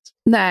enkelt.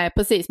 Nej,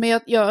 precis. Men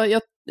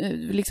jag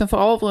liksom för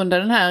att avrunda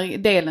den här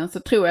delen så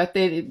tror jag att det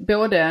är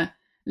både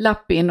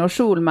Lappin och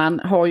Schulman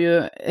har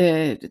ju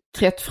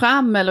trätt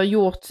fram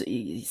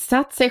eller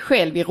satt sig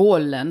själv i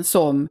rollen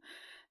som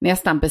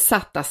nästan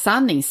besatta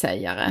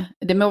sanningssägare.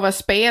 Det må vara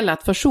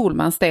spelat för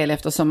Schulmans del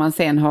eftersom man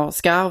sen har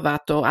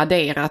skarvat och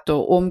adderat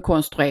och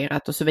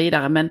omkonstruerat och så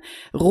vidare. Men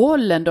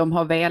rollen de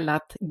har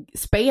velat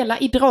spela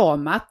i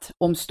dramat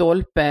om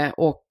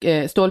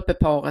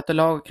Stolpeparet och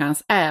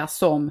Lagercrantz är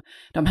som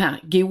de här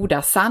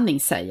goda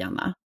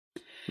sanningssägarna.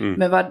 Mm.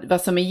 Men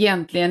vad som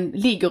egentligen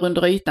ligger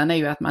under ytan är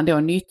ju att man då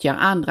nyttjar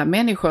andra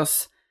människors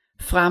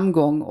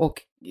framgång och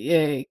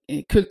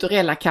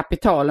kulturella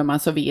kapital om man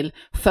så vill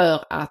för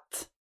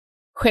att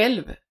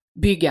själv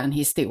bygga en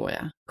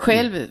historia,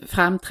 själv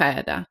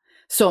framträda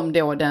som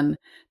då den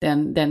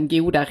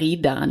goda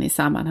riddaren i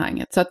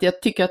sammanhanget. Så att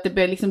jag tycker att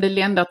det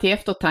ländar till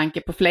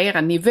eftertanke på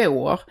flera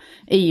nivåer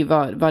i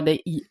vad det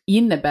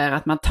innebär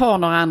att man tar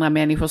några andra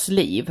människors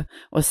liv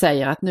och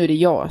säger att nu är det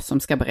jag som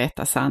ska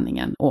berätta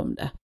sanningen om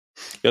det.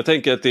 Jag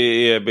tänker att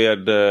det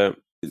är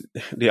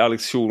det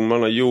Alex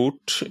Schulman har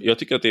gjort. Jag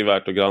tycker att det är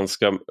värt att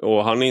granska,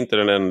 och han är inte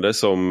den enda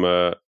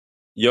som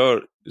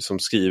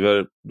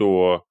skriver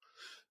då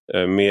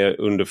med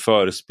under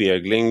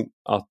förespegling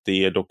att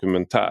det är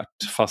dokumentärt,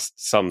 fast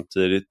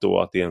samtidigt då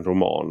att det är en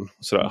roman.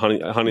 Så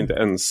han är inte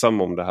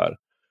ensam om det här.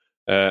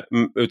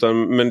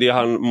 Men det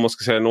han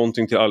måste säga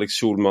någonting till Alex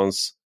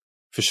Schulmans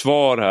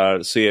försvar här,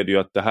 så är det ju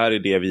att det här är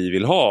det vi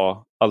vill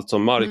ha. Alltså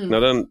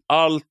marknaden,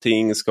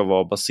 allting ska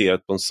vara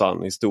baserat på en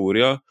sann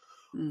historia.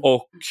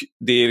 Och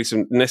det är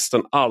liksom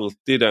nästan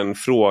alltid den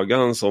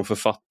frågan som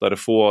författare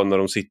får när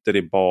de sitter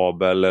i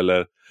Babel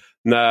eller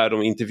när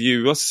de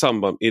intervjuas i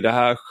samband, är det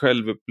här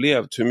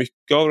självupplevt? Hur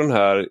mycket av den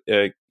här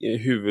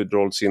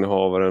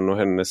huvudrollsinnehavaren och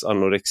hennes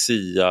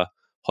anorexia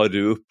har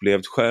du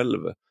upplevt själv?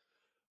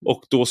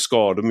 Och då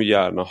ska de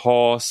gärna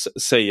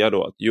säga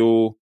då att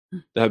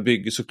det här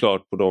bygger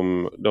såklart på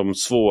de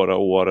svåra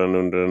åren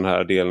under den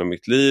här delen av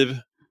mitt liv.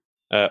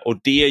 Och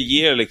det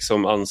ger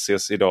liksom,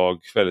 anses idag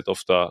väldigt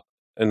ofta,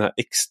 den här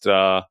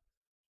extra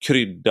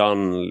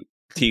kryddan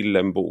till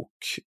en bok.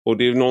 Och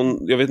det är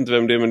jag vet inte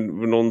vem det är,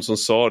 men någon som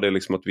sa det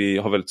liksom, att vi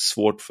har väldigt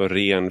svårt för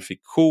ren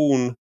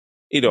fiktion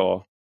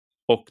idag.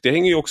 Och det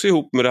hänger ju också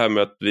ihop med det här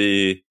med att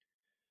det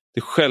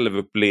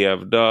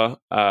självupplevda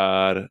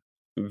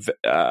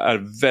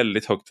är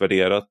väldigt högt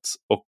värderat,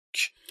 och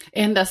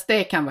endast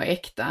det kan vara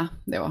äkta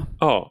då.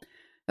 Ja.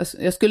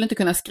 Jag skulle inte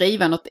kunna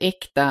skriva något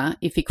äkta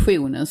i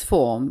fiktionens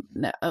form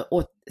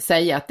och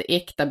säga att det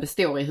äkta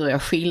består i hur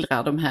jag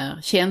skildrar de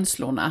här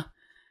känslorna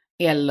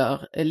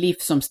eller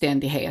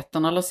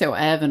livsomständigheterna eller så,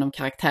 även om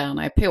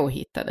karaktärerna är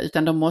påhittade,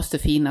 utan de måste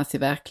finnas i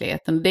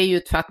verkligheten. Det är ju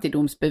ett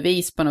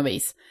fattigdomsbevis på något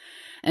vis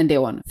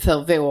ändå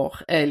för vår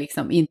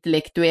liksom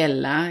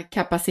intellektuella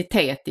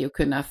kapacitet i att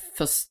kunna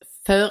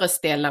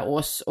föreställa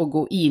oss och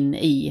gå in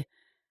i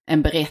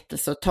en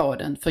berättelse och ta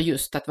den för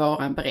just att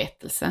vara en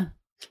berättelse.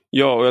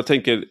 Ja, och jag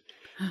tänker,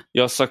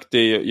 jag har sagt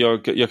det,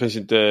 jag kanske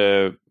inte,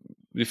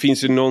 det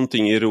finns ju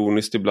någonting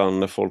ironiskt ibland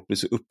när folk blir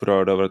så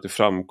upprörda över att det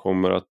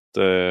framkommer att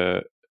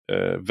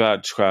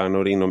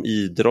världsstjärnor inom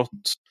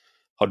idrott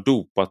har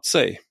dopat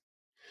sig.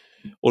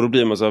 Och då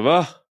blir man så här,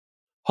 va?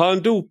 Har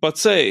han dopat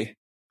sig?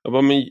 Jag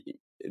bara,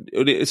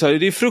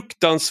 det är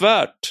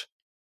fruktansvärt.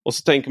 Och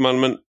så tänker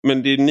man,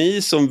 men det är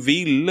ni som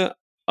vill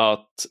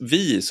att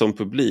vi som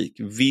publik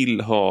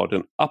vill ha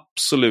den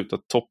absoluta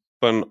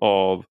toppen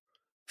av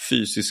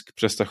fysisk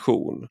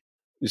prestation.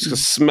 Det ska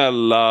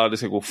smälla, det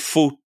ska gå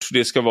fort,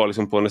 det ska vara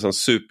liksom på en nästan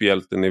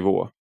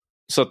superhjältenivå.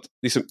 Så att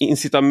liksom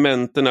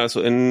incitamenten är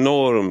så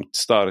enormt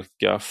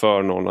starka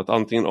för någon att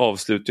antingen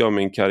avslutar jag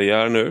min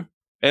karriär nu,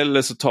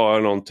 eller så tar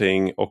jag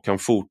någonting och kan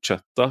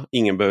fortsätta.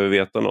 Ingen behöver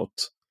veta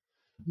något.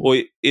 Och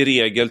i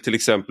regel till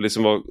exempel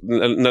liksom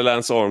när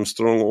Lance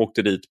Armstrong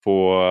åkte dit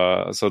på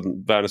alltså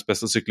världens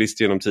bästa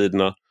cyklist genom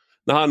tiderna.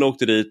 När han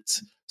åkte dit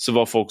så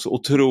var folk så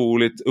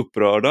otroligt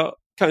upprörda.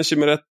 Kanske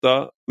med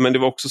detta, men det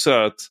var också så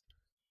här att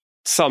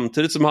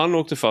samtidigt som han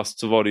åkte fast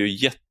så var det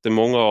ju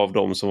jättemånga av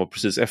dem som var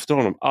precis efter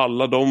honom.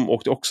 Alla de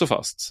åkte också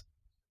fast.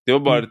 Det var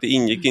bara att det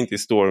ingick inte i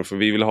storyn, för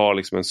vi vill ha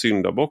liksom en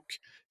syndabock.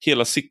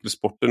 Hela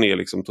cykelsporten är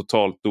liksom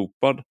totalt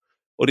dopad.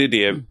 Och det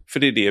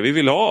är det vi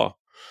vill ha.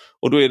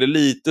 Och då är det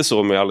lite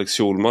så med Alex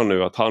Schulman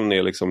nu, att han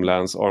är liksom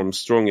Lance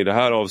Armstrong i det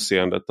här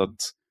avseendet, att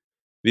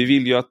vi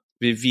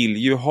vill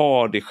ju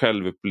ha det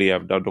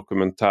självupplevda,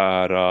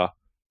 dokumentära,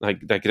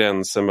 där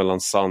gränsen mellan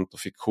sant och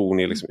fiktion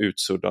är liksom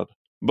utsuddad.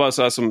 Bara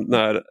så här som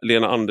när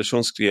Lena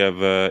Andersson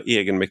skrev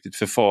Egenmäktigt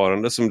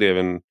förfarande, som blev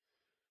en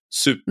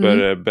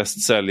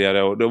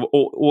superbästsäljare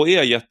och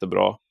är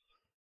jättebra.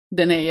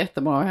 Den är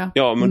jättebra, ja.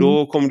 Ja, men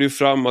då kom det ju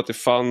fram att det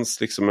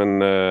fanns liksom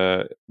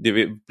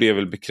det blev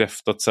väl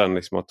bekräftat sen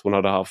liksom att hon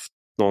hade haft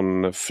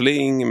någon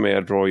fling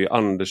med Roy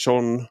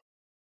Andersson.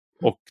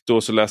 Och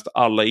då så läste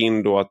alla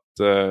in då att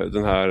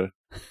den här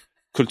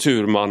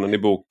kulturmannen i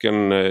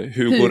boken,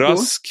 Hugo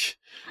Rask.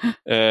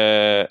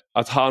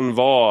 Att han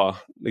var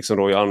liksom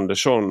Roy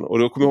Andersson. Och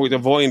då kommer jag ihåg att jag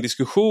var i en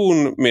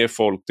diskussion med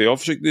folk där jag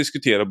försökte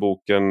diskutera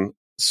boken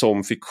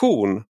som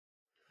fiktion.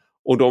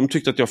 Och de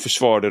tyckte att jag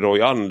försvarade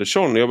Roy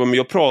Andersson. Men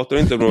jag pratar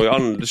inte om Roy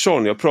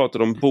Andersson. Jag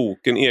pratar om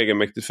boken,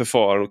 egenmäktigt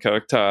förfarande och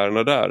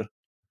karaktärerna där.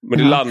 Men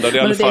det landade i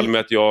alla fall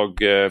med att jag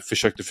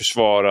försökte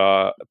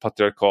försvara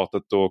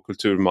patriarkatet och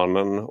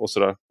kulturmannen och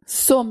sådär.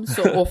 Som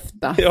så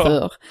ofta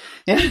förr.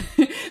 Ja.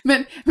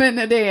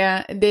 Men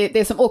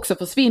det som också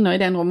försvinner i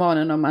den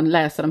romanen, om man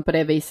läser den på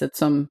det viset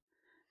som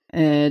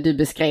du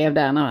beskrev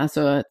där, när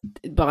alltså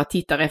bara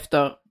tittar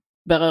efter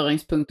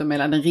beröringspunkter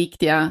mellan den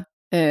riktiga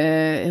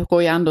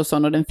Roy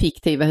Andersson och den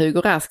fiktiva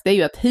Hugo Rask, det är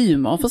ju att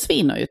humorn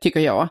försvinner ju, tycker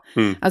jag.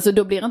 Alltså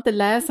då blir inte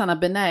läsarna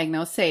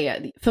benägna att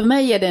se. För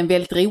mig är det en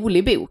väldigt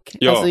rolig bok.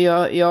 Ja. Alltså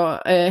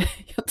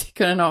jag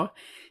tycker den har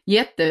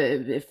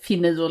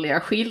jättefinurliga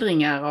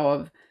skildringar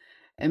av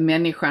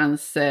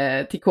människans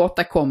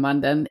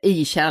tillkortakommanden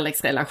i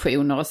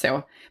kärleksrelationer och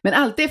så. Men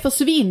allt det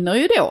försvinner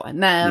ju då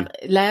när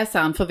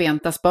läsaren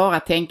förväntas bara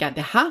tänka,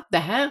 det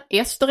här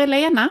Ester är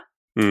Lena.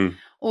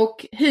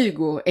 Och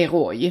Hugo är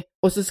Roy.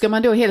 Och så ska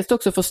man då helst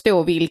också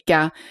förstå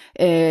vilka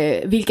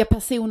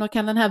personer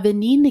kan den här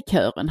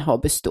väninnekören ha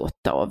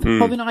bestått av.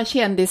 Har vi några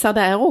kändisar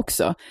där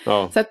också?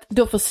 Ja. Så att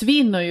då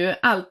försvinner ju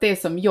allt det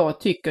som jag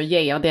tycker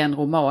ger den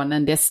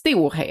romanen dess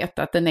storhet.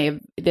 Att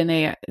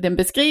den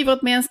beskriver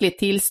ett mänskligt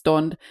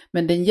tillstånd,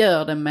 men den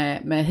gör det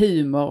med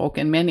humor och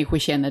en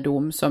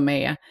människokännedom som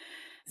är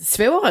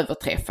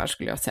svåröverträffad,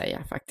 skulle jag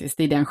säga faktiskt,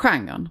 i den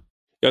genren.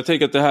 Jag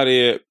tänker att det här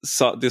är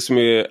det som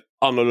är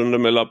annorlunda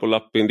med Lapp och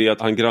Lappin, det är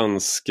att han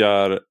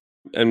granskar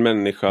en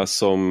människa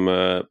som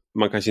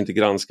man kanske inte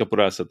granskar på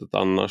det här sättet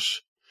annars.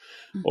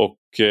 Och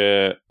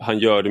han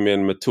gör det med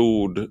en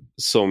metod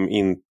som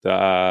inte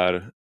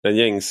är den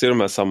gängse i de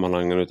här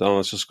sammanhangen, utan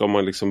annars så ska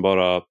man liksom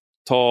bara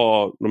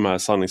ta de här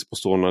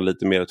sanningspåståendena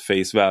lite mer ett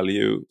face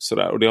value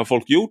sådär. Och det har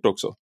folk gjort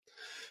också.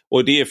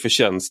 Och det är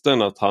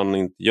förtjänsten att han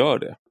inte gör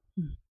det.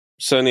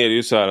 Sen är det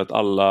ju så här att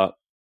alla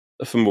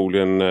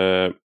förmodligen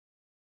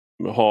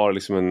har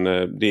liksom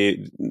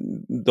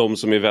de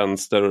som är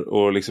vänster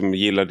och liksom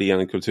gillar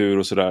DN-kultur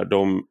och sådär,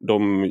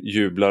 de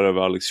jublar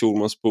över Alex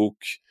Schulmans bok,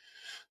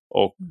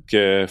 och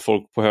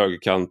folk på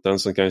högerkanten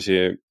som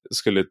kanske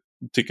skulle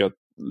tycka att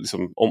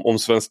liksom, om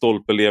Sven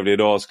Stolpe levde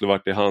idag skulle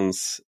varit i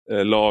hans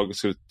lag,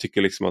 skulle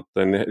tycka liksom att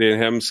det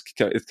är en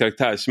ett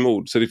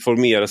karaktärsmord, så det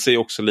formerar sig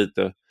också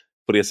lite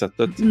på det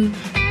sättet.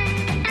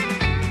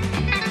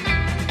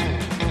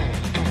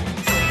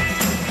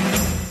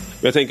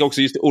 Men jag tänker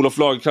också, just Olof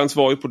Lagercrantz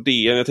var ju på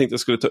DN, jag tänkte jag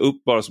skulle ta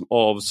upp bara som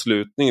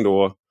avslutning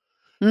då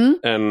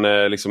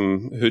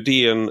hur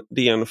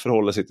DN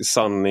förhåller sig till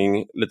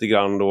sanning lite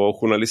grann då, och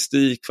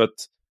journalistik, för att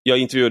jag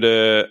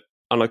intervjuade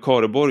Anna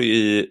Kareborg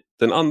i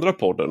den andra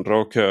podden,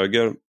 Rak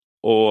Höger,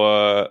 och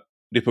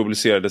det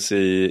publicerades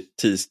i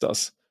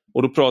tisdags.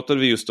 Och då pratade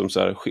vi just om så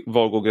här,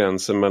 var går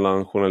gränsen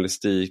mellan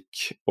journalistik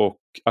och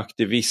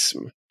aktivism?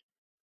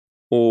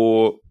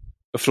 Och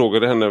jag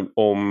frågade henne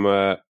om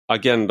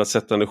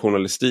agendasättande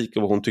journalistik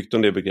och vad hon tyckte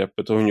om det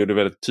begreppet, och hon gjorde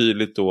väldigt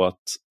tydligt då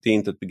att det är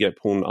inte ett begrepp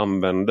hon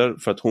använder,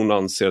 för att hon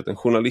anser att en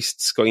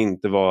journalist ska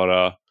inte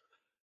vara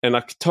en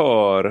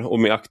aktör, och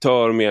med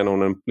aktör menar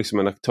hon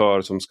en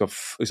aktör som ska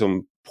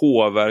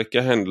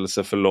påverka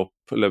händelseförlopp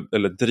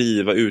eller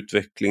driva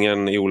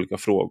utvecklingen i olika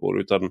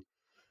frågor, utan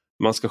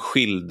man ska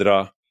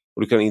skildra,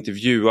 och du kan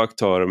intervjua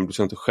aktörer, men du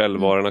ska inte själv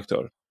vara en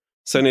aktör.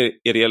 Sen i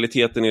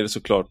realiteten är det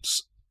såklart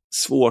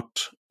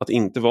svårt att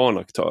inte vara en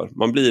aktör.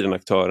 Man blir en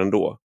aktör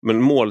ändå.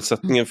 Men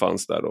målsättningen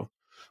fanns där då.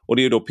 Och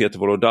det är då Peter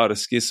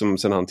Wolodarski som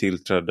sen han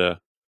tillträdde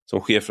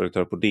som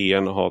chefredaktör på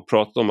DN har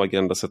pratat om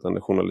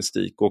agendasättande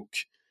journalistik. Och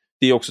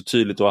det är också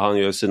tydligt då att han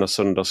gör sina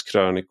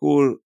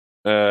söndagskrönikor.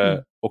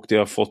 Och det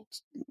har fått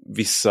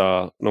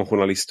någon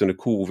journalist under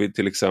covid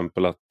till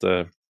exempel, att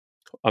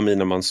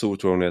Amina Mansour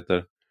tror hon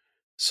heter,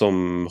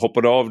 som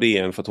hoppade av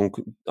DN för att hon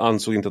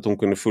ansåg inte att hon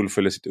kunde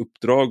fullfölja sitt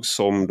uppdrag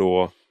som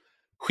då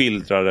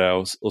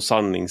skildrare och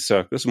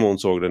sanningssökare, som hon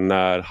såg det,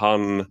 när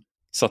han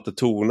satte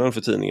tonen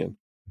för tidningen.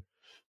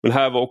 Men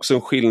här var också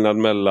en skillnad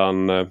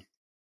mellan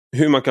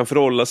hur man kan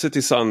förhålla sig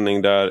till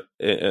sanning, där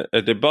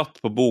är debatt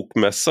på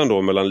bokmässan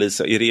då mellan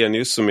Lisa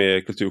Irenius som är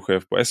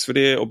kulturchef på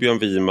SvD och Björn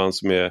Wiman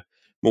som är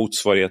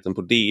motsvarigheten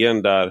på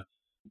DN, där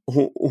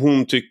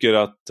hon tycker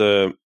att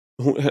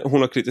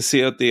hon har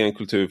kritiserat DN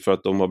Kultur för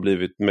att de har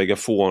blivit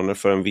megafoner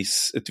för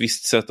ett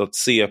visst sätt att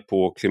se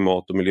på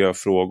klimat- och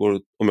miljöfrågor,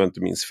 om jag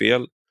inte minns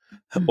fel.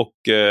 Och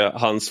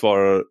han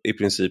svarar i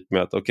princip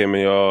med att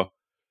men jag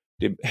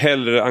är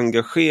hellre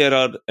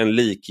engagerad än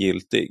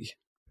likgiltig.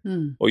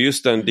 Och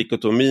just den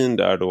dikotomin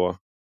där då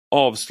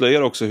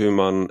avslöjar också hur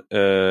man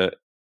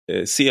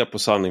ser på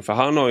sanning, för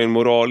han har ju en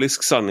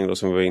moralisk sanning då,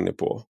 som vi var inne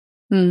på.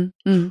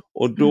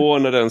 Och då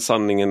när den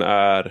sanningen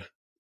är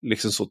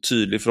liksom så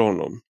tydlig för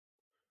honom,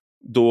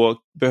 då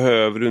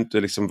behöver du inte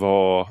liksom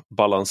vara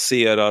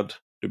balanserad,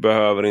 du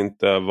behöver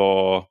inte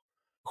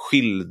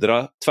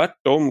skildra.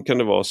 Tvärtom kan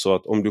det vara så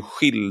att om du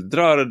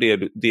skildrar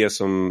det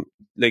som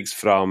läggs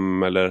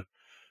fram eller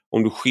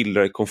om du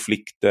skildrar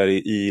konflikter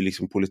i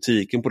liksom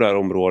politiken på det här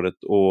området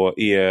och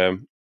är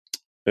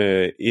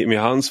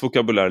med hans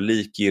vokabulär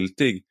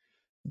likgiltig,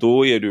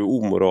 då är du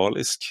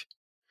omoralisk.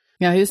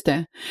 Ja, just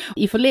det.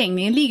 I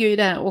förlängningen ligger ju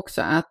där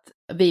också att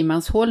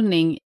Wimans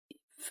hållning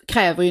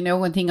kräver ju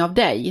någonting av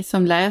dig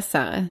som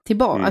läsare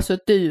tillbaka. Alltså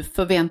att du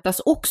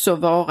förväntas också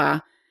vara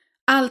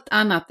allt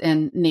annat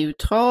än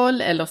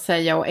neutral eller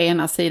säga å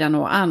ena sidan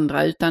och å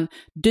andra, utan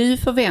du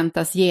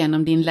förväntas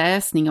genom din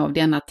läsning av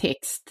denna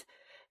text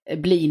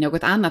bli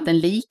något annat än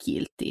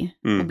likgiltig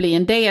och bli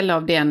en del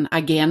av den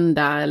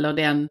agenda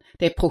eller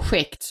det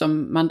projekt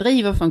som man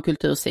driver från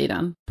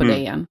kultursidan på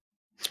DN.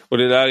 Och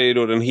det där är ju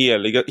då den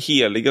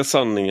heliga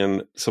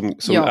sanningen som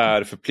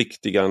är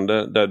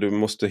förpliktigande, där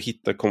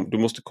du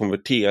måste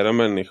konvertera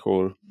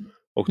människor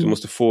och du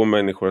måste få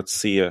människor att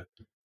se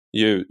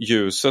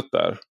ljuset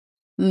där.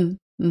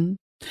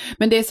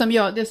 Men det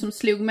som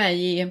slog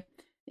mig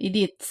i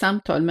ditt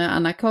samtal med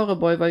Anna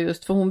Kareborg var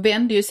just, för hon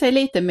vände ju sig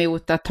lite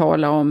mot att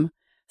tala om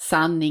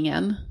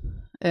sanningen.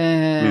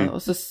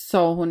 Och så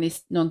sa hon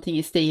någonting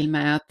i stil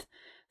med att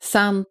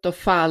sant och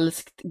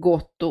falskt,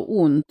 gott och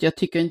ont, jag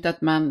tycker inte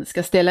att man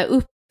ska ställa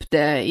upp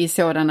det i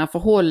sådana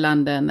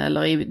förhållanden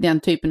eller i den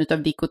typen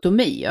av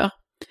dikotomier.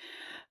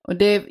 Och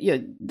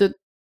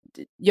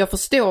jag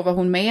förstår vad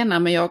hon menar,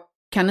 men jag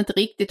kan inte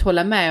riktigt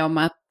hålla med om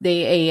att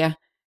det är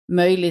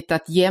möjligt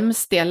att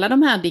jämställa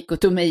de här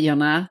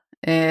dikotomierna,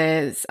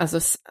 alltså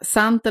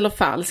sant eller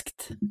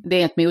falskt,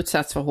 det är ett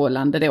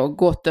motsatsförhållande då,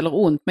 gott eller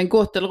ont. Men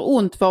gott eller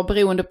ont, var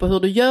beroende på hur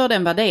du gör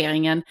den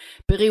värderingen,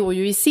 beror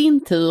ju i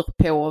sin tur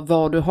på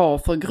vad du har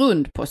för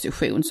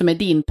grundposition som är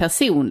din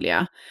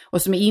personliga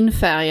och som är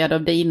infärgad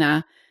av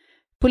dina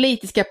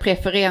politiska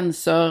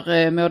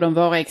preferenser, må de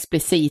vara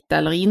explicita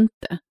eller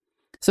inte.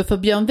 Så för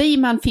Björn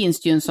Wiman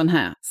finns det ju en sån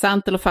här,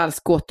 sant eller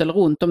falskt, gott eller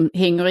ont, de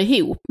hänger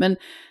ihop, men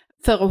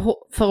för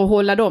att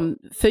hålla de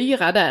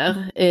fyra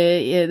där,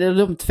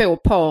 de två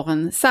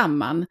paren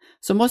samman,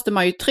 så måste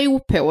man ju tro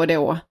på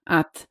då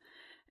att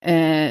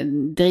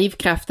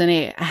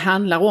drivkraften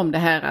handlar om det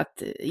här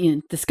att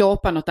inte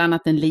skapa något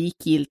annat än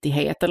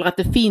likgiltighet, eller att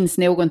det finns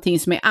någonting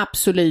som är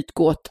absolut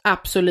gott,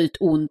 absolut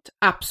ont,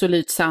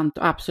 absolut sant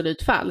och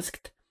absolut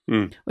falskt.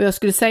 Och jag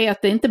skulle säga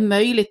att det är inte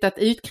möjligt att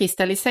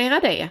utkristallisera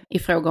det i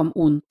fråga om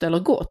ont eller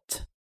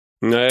gott.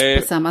 Nej.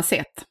 På samma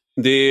sätt.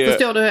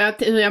 Förstår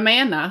du hur jag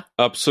menar?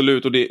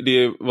 Absolut, och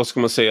det vad ska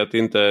man säga, att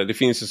det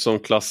finns en sån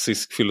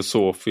klassisk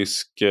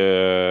filosofisk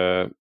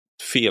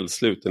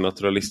felslut, det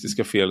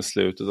naturalistiska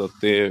felslutet,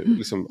 att det är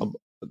liksom,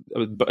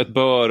 ett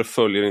bör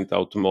följer inte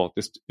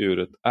automatiskt ur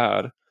ett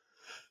är.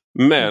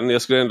 Men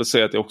jag skulle ändå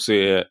säga att det också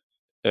är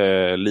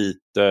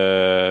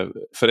lite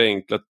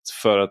förenklat,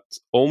 för att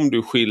om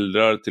du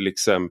skildrar till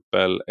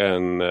exempel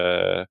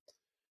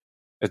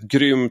ett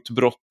grymt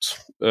brott,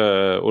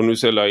 och nu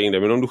säljer jag in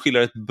det, men om du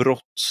skildrar ett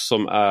brott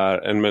som är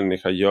en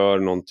människa gör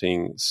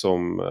någonting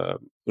som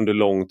under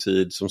lång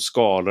tid som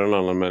skadar en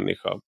annan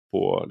människa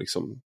på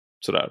liksom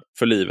sådär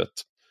för livet,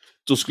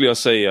 då skulle jag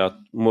säga att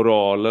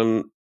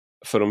moralen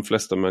för de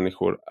flesta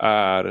människor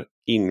är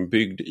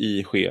inbyggd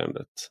i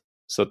skeendet.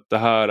 Så att det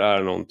här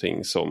är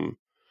någonting som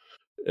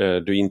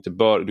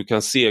du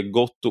kan se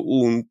gott och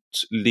ont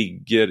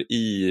ligger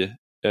i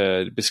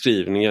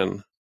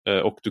beskrivningen.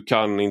 Och du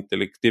kan inte,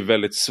 det är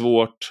väldigt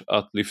svårt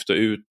att lyfta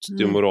ut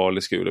det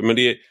moraliska ur det. Men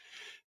det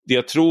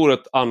jag tror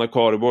att Anna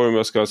Kareborg, om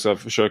jag ska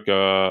försöka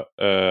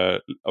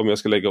om jag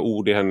ska lägga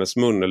ord i hennes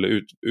mun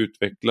eller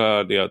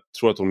utveckla det jag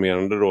tror att hon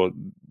menade då,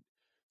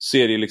 så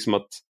är det liksom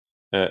att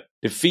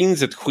det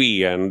finns ett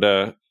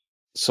skeende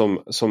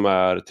som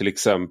är till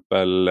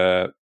exempel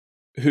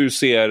hur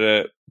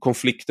ser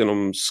konflikten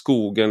om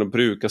skogen och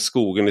bruka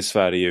skogen i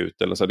Sverige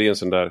ut, eller så. Det är en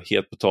sån där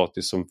het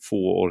potatis som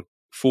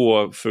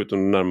få förutom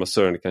de närmaste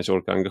Sören kanske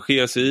orkar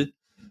engagera sig i.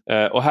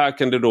 Och här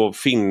kan det då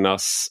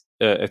finnas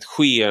ett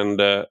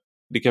skeende,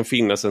 det kan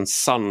finnas en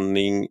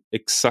sanning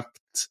exakt.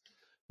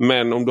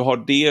 Men om du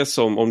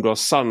har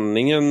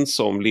sanningen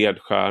som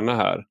ledstjärna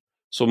här,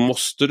 så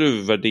måste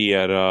du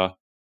värdera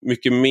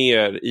mycket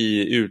mer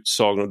i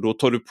utsagan, och då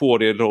tar du på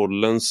dig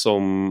rollen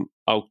som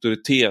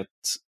auktoritet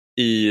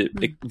i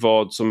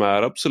vad som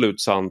är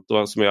absolut sant och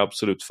vad som är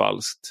absolut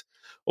falskt.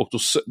 Och då,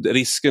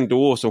 risken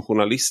då som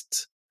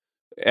journalist,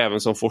 även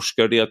som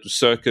forskare, det är att du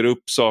söker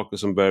upp saker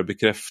som börjar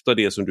bekräfta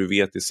det som du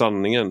vet är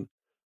sanningen.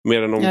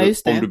 Medan om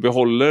du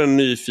behåller en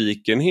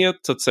nyfikenhet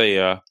så att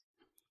säga,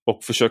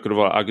 och försöker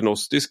vara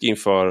agnostisk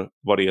inför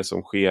vad det är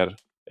som sker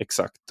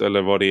exakt,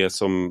 eller vad det är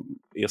som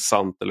är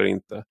sant eller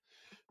inte,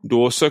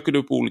 då söker du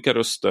upp olika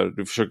röster,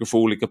 du försöker få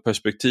olika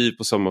perspektiv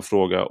på samma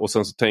fråga, och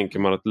sen så tänker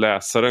man att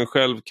läsaren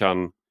själv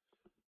kan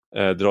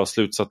dra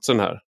slutsatsen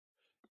här.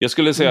 Jag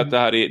skulle säga att det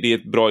är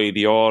ett bra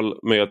ideal,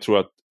 men jag tror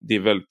att det är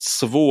väldigt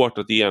svårt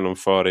att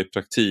genomföra i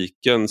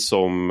praktiken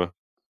som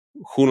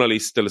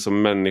journalist eller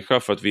som människa,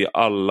 för att vi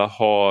alla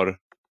har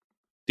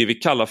det vi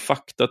kallar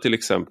fakta till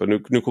exempel.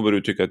 Nu kommer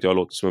du tycka att jag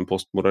låter som en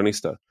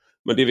postmodernist där.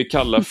 Men det vi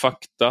kallar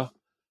fakta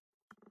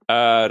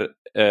är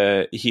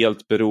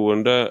helt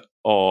beroende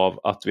av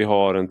att vi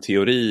har en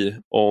teori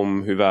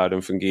om hur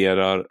världen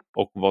fungerar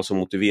och vad som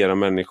motiverar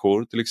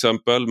människor till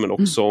exempel, men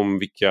också om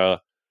vilka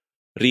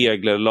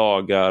regler,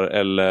 lagar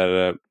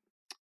eller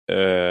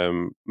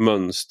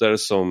mönster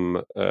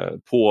som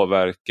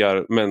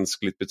påverkar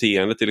mänskligt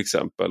beteende till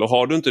exempel. Och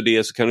har du inte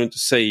det så kan du inte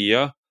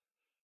säga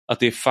att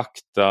det är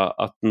fakta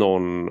att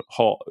någon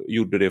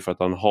gjorde det för att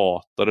han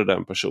hatade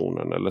den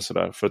personen eller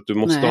sådär. För att du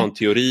måste ha en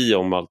teori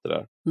om allt det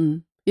där.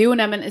 Mm. Jo,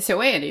 nej, men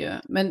så är det ju.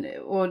 Men,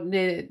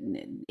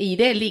 i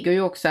det ligger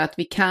ju också att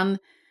vi kan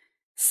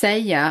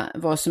säga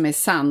vad som är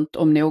sant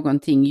om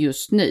någonting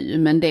just nu.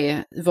 Men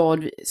det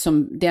vad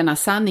som denna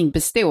sanning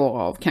består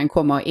av kan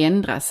komma att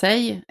ändra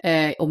sig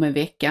om en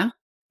vecka.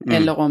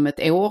 Eller om ett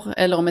år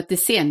eller om ett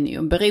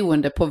decennium,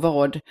 beroende på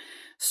vad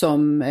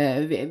som,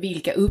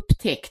 vilka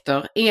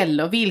upptäckter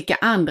eller vilka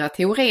andra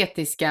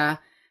teoretiska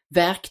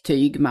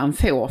verktyg man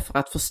får för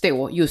att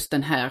förstå just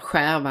den här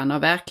skärvan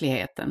av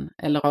verkligheten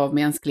eller av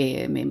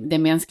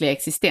den mänskliga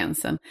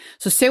existensen.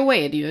 Så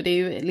är det ju. Det är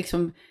ju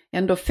liksom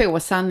ändå få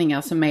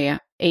sanningar som är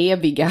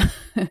eviga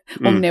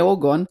om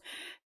någon.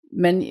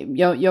 Men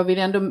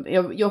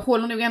jag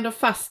håller nog ändå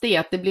fast i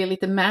att det blir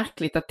lite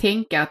märkligt att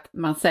tänka att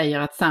man säger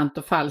att sant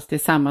och falskt är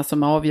samma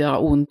som avgöra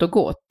ont och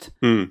gott.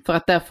 För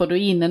att där får du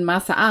in en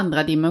massa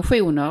andra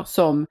dimensioner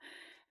som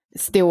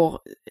står,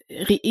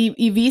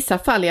 i vissa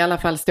fall i alla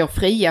fall, står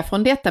fria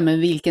från detta, med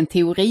vilken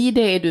teori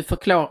det är du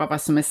förklarar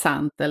vad som är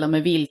sant eller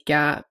med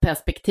vilka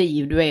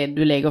perspektiv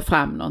du lägger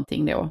fram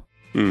någonting då.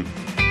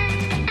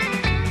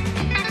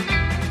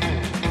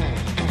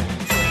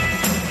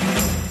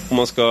 Om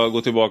man ska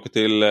gå tillbaka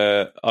till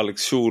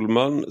Alex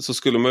Schulmans så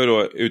skulle man ju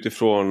då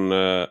utifrån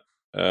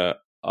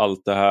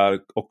allt det här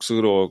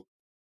också då,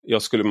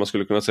 man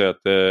skulle kunna säga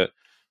att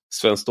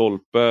Sven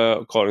Stolpe,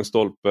 Karin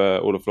Stolpe,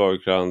 Olof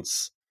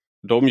Lagercrantz,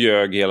 de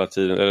ljög hela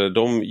tiden, eller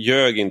de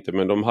ljög inte,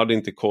 men de hade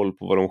inte koll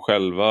på vad de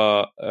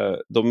själva,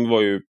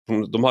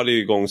 de hade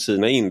ju igång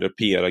sina inre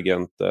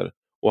PR-agenter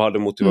och hade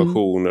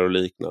motivationer och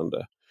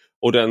liknande.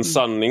 Och den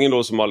sanningen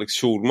då som Alex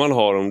Schulman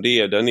har om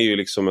det, den är ju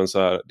liksom en så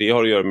här, det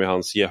har att göra med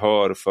hans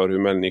gehör för hur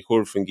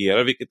människor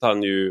fungerar, vilket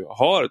han ju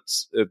har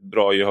ett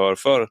bra gehör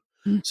för.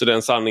 Så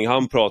den sanning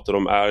han pratar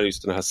om är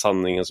just den här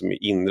sanningen som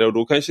är inre, och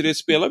då kanske det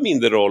spelar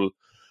mindre roll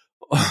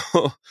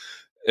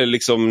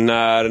liksom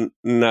när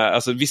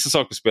alltså vissa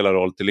saker spelar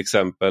roll, till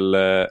exempel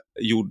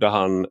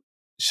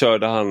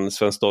körde han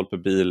Sven Stolpe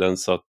bilen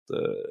så att,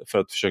 för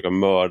att försöka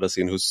mörda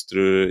sin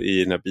hustru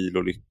i den här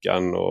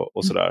bilolyckan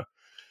och sådär.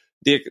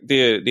 Det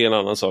är en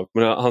annan sak.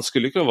 Men han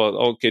skulle kunna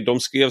vara, okej, de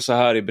skrev så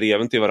här i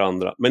breven till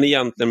varandra, men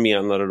egentligen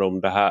menade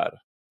de det här.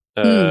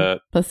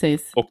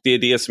 Precis. Och det är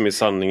det som är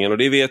sanningen, och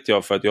det vet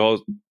jag för att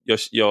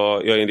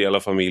jag är en del av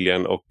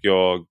familjen, och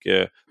jag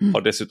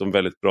har dessutom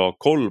väldigt bra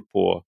koll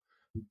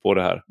på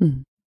det här.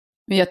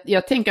 Men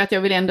jag tänker att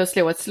jag vill ändå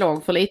slå ett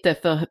slag för lite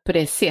på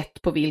det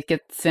sätt på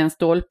vilket Sven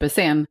Stolpe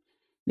sen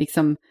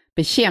liksom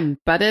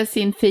bekämpade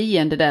sin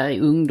fiende där i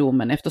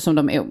ungdomen, eftersom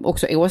de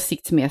också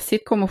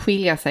åsiktsmässigt kommer att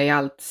skilja sig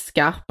allt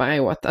skarpare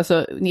åt. Alltså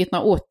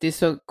 1980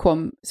 så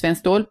kom Sven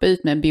Stolpe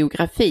ut med en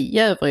biografi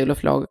över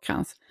Olof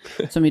Lagercrantz,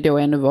 som ju då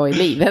ännu var i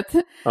livet.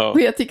 Ja.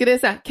 Och jag tycker det är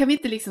så här, kan vi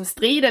inte liksom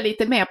strida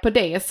lite mer på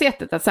det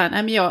sättet, att säga,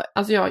 nej men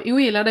jag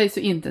ogillar dig så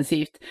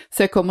intensivt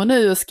så jag kommer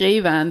nu att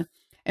skriva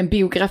en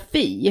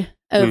biografi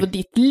över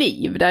ditt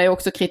liv, där jag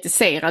också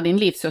kritiserar din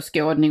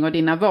livsåskådning och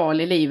dina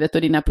val i livet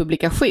och dina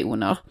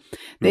publikationer.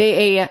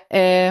 Det är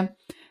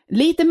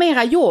lite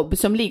mera jobb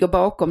som ligger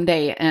bakom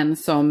det än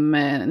som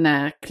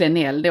när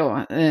Klenell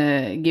då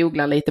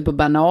googlar lite på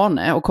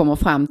bananer och kommer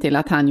fram till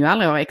att han ju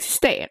aldrig har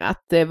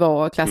existerat. Det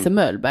var Klasse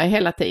Möllberg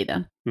hela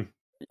tiden.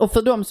 Och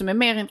för de som är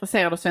mer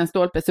intresserade av Sven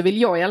Stolpe så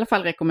vill jag i alla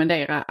fall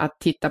rekommendera att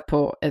titta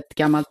på ett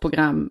gammalt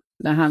program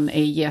där han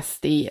är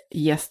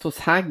gäst hos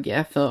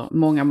Hagge för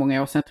många,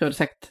 många år sedan. Jag tror det är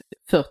sagt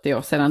 40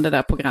 år sedan det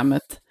där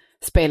programmet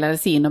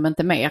spelades in, om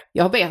inte mer.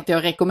 Jag vet att jag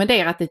har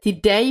rekommenderat det till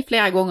dig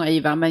flera gånger,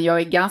 Ivar, men jag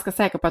är ganska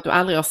säker på att du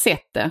aldrig har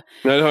sett det.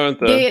 Nej, det har jag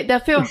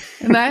inte.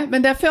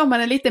 Men där får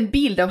man en liten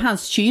bild av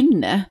hans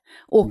kynne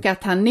och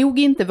att han nog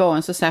inte var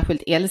en så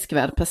särskilt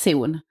älskvärd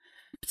person.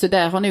 Så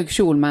där har nog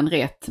Schulman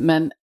rätt,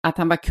 men att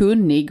han var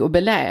kunnig och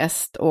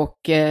beläst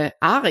och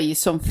arg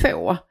som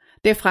få,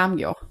 det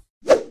framgår.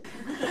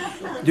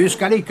 Du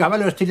ska lika väl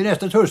löst till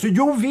nästa törst.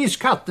 Jo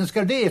visst, katten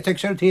ska det,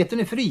 sexualiteten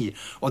är fri.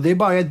 Och det är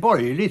bara ett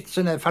borgerligt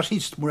sån här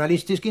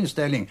fascistmoralistisk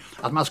inställning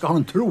att man ska ha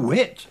en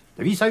trohet.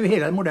 Det visar ju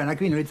hela den moderna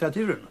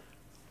kvinnolitteraturen.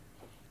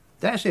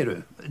 Där ser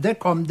du,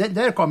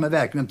 där kommer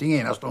verkligen någonting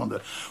enastående.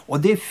 Och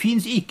det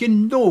finns icke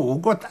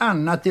något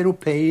annat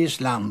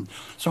europeiskt land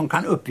som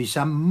kan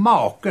uppvisa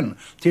maken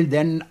till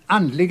den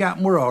andliga,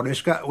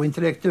 moraliska och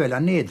intellektuella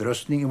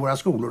nedrustning i våra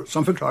skolor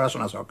som förklarar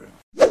sådana saker.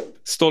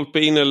 Stolpe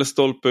in eller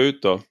stolpe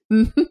ut då?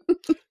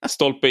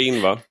 Stolpe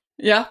in, va?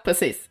 Ja,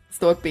 precis.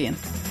 Stolpe in.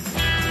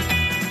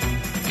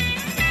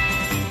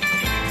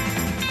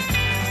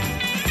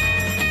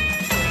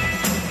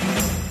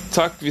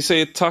 Tack, vi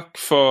säger tack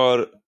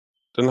för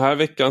den här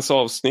veckans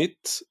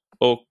avsnitt.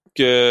 Och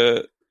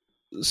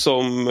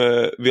som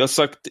vi har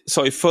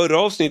sa i förra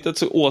avsnittet,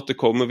 så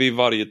återkommer vi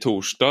varje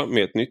torsdag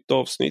med ett nytt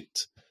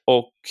avsnitt.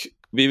 Och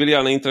vi vill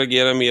gärna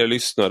interagera med er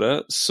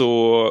lyssnare,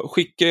 så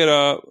skicka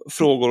era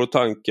frågor och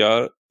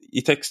tankar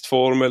i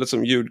textform eller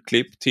som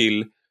ljudklipp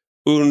till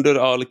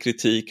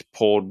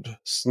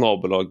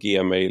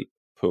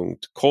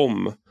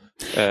underallkritikpodd@gmail.com.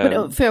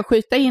 Får jag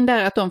skjuta in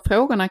där att de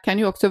frågorna kan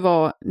ju också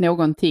vara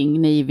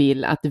någonting ni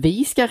vill att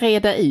vi ska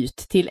reda ut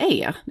till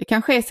er. Det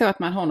kanske är så att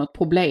man har något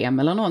problem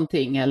eller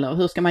någonting, eller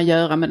hur ska man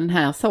göra med den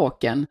här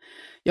saken?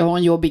 Jag har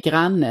en jobbig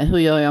granne, hur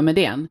gör jag med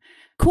den?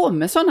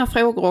 Kommer sådana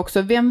frågor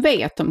också, vem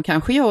vet, om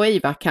kanske jag och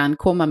Ivar kan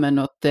komma med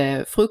något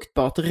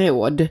fruktbart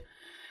råd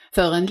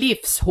för en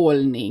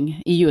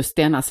livshållning i just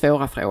denna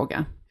svåra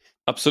fråga.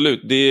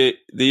 Absolut,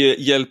 det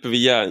hjälper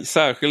vi gärna.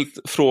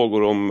 Särskilt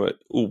frågor om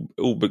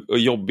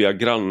jobbiga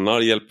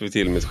grannar hjälper vi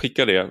till med.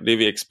 Skicka det är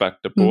vi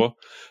experter på.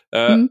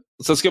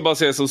 Så ska jag bara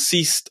säga som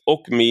sist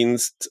och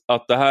minst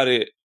att det här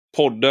är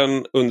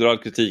podden Under all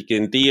kritik,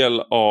 en del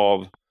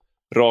av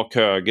Rak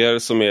Höger,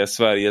 som är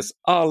Sveriges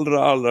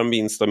allra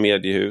minsta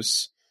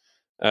mediehus.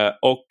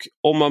 Och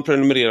om man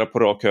prenumererar på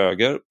Rak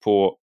Höger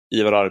på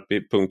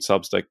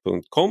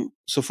ivararpi.substack.com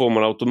så får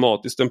man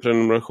automatiskt en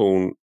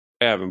prenumeration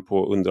även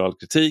på Under all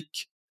kritik.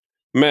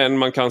 Men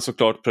man kan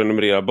såklart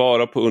prenumerera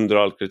bara på Under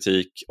all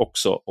kritik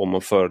också om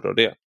man föredrar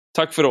det.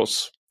 Tack för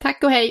oss!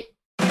 Tack och hej!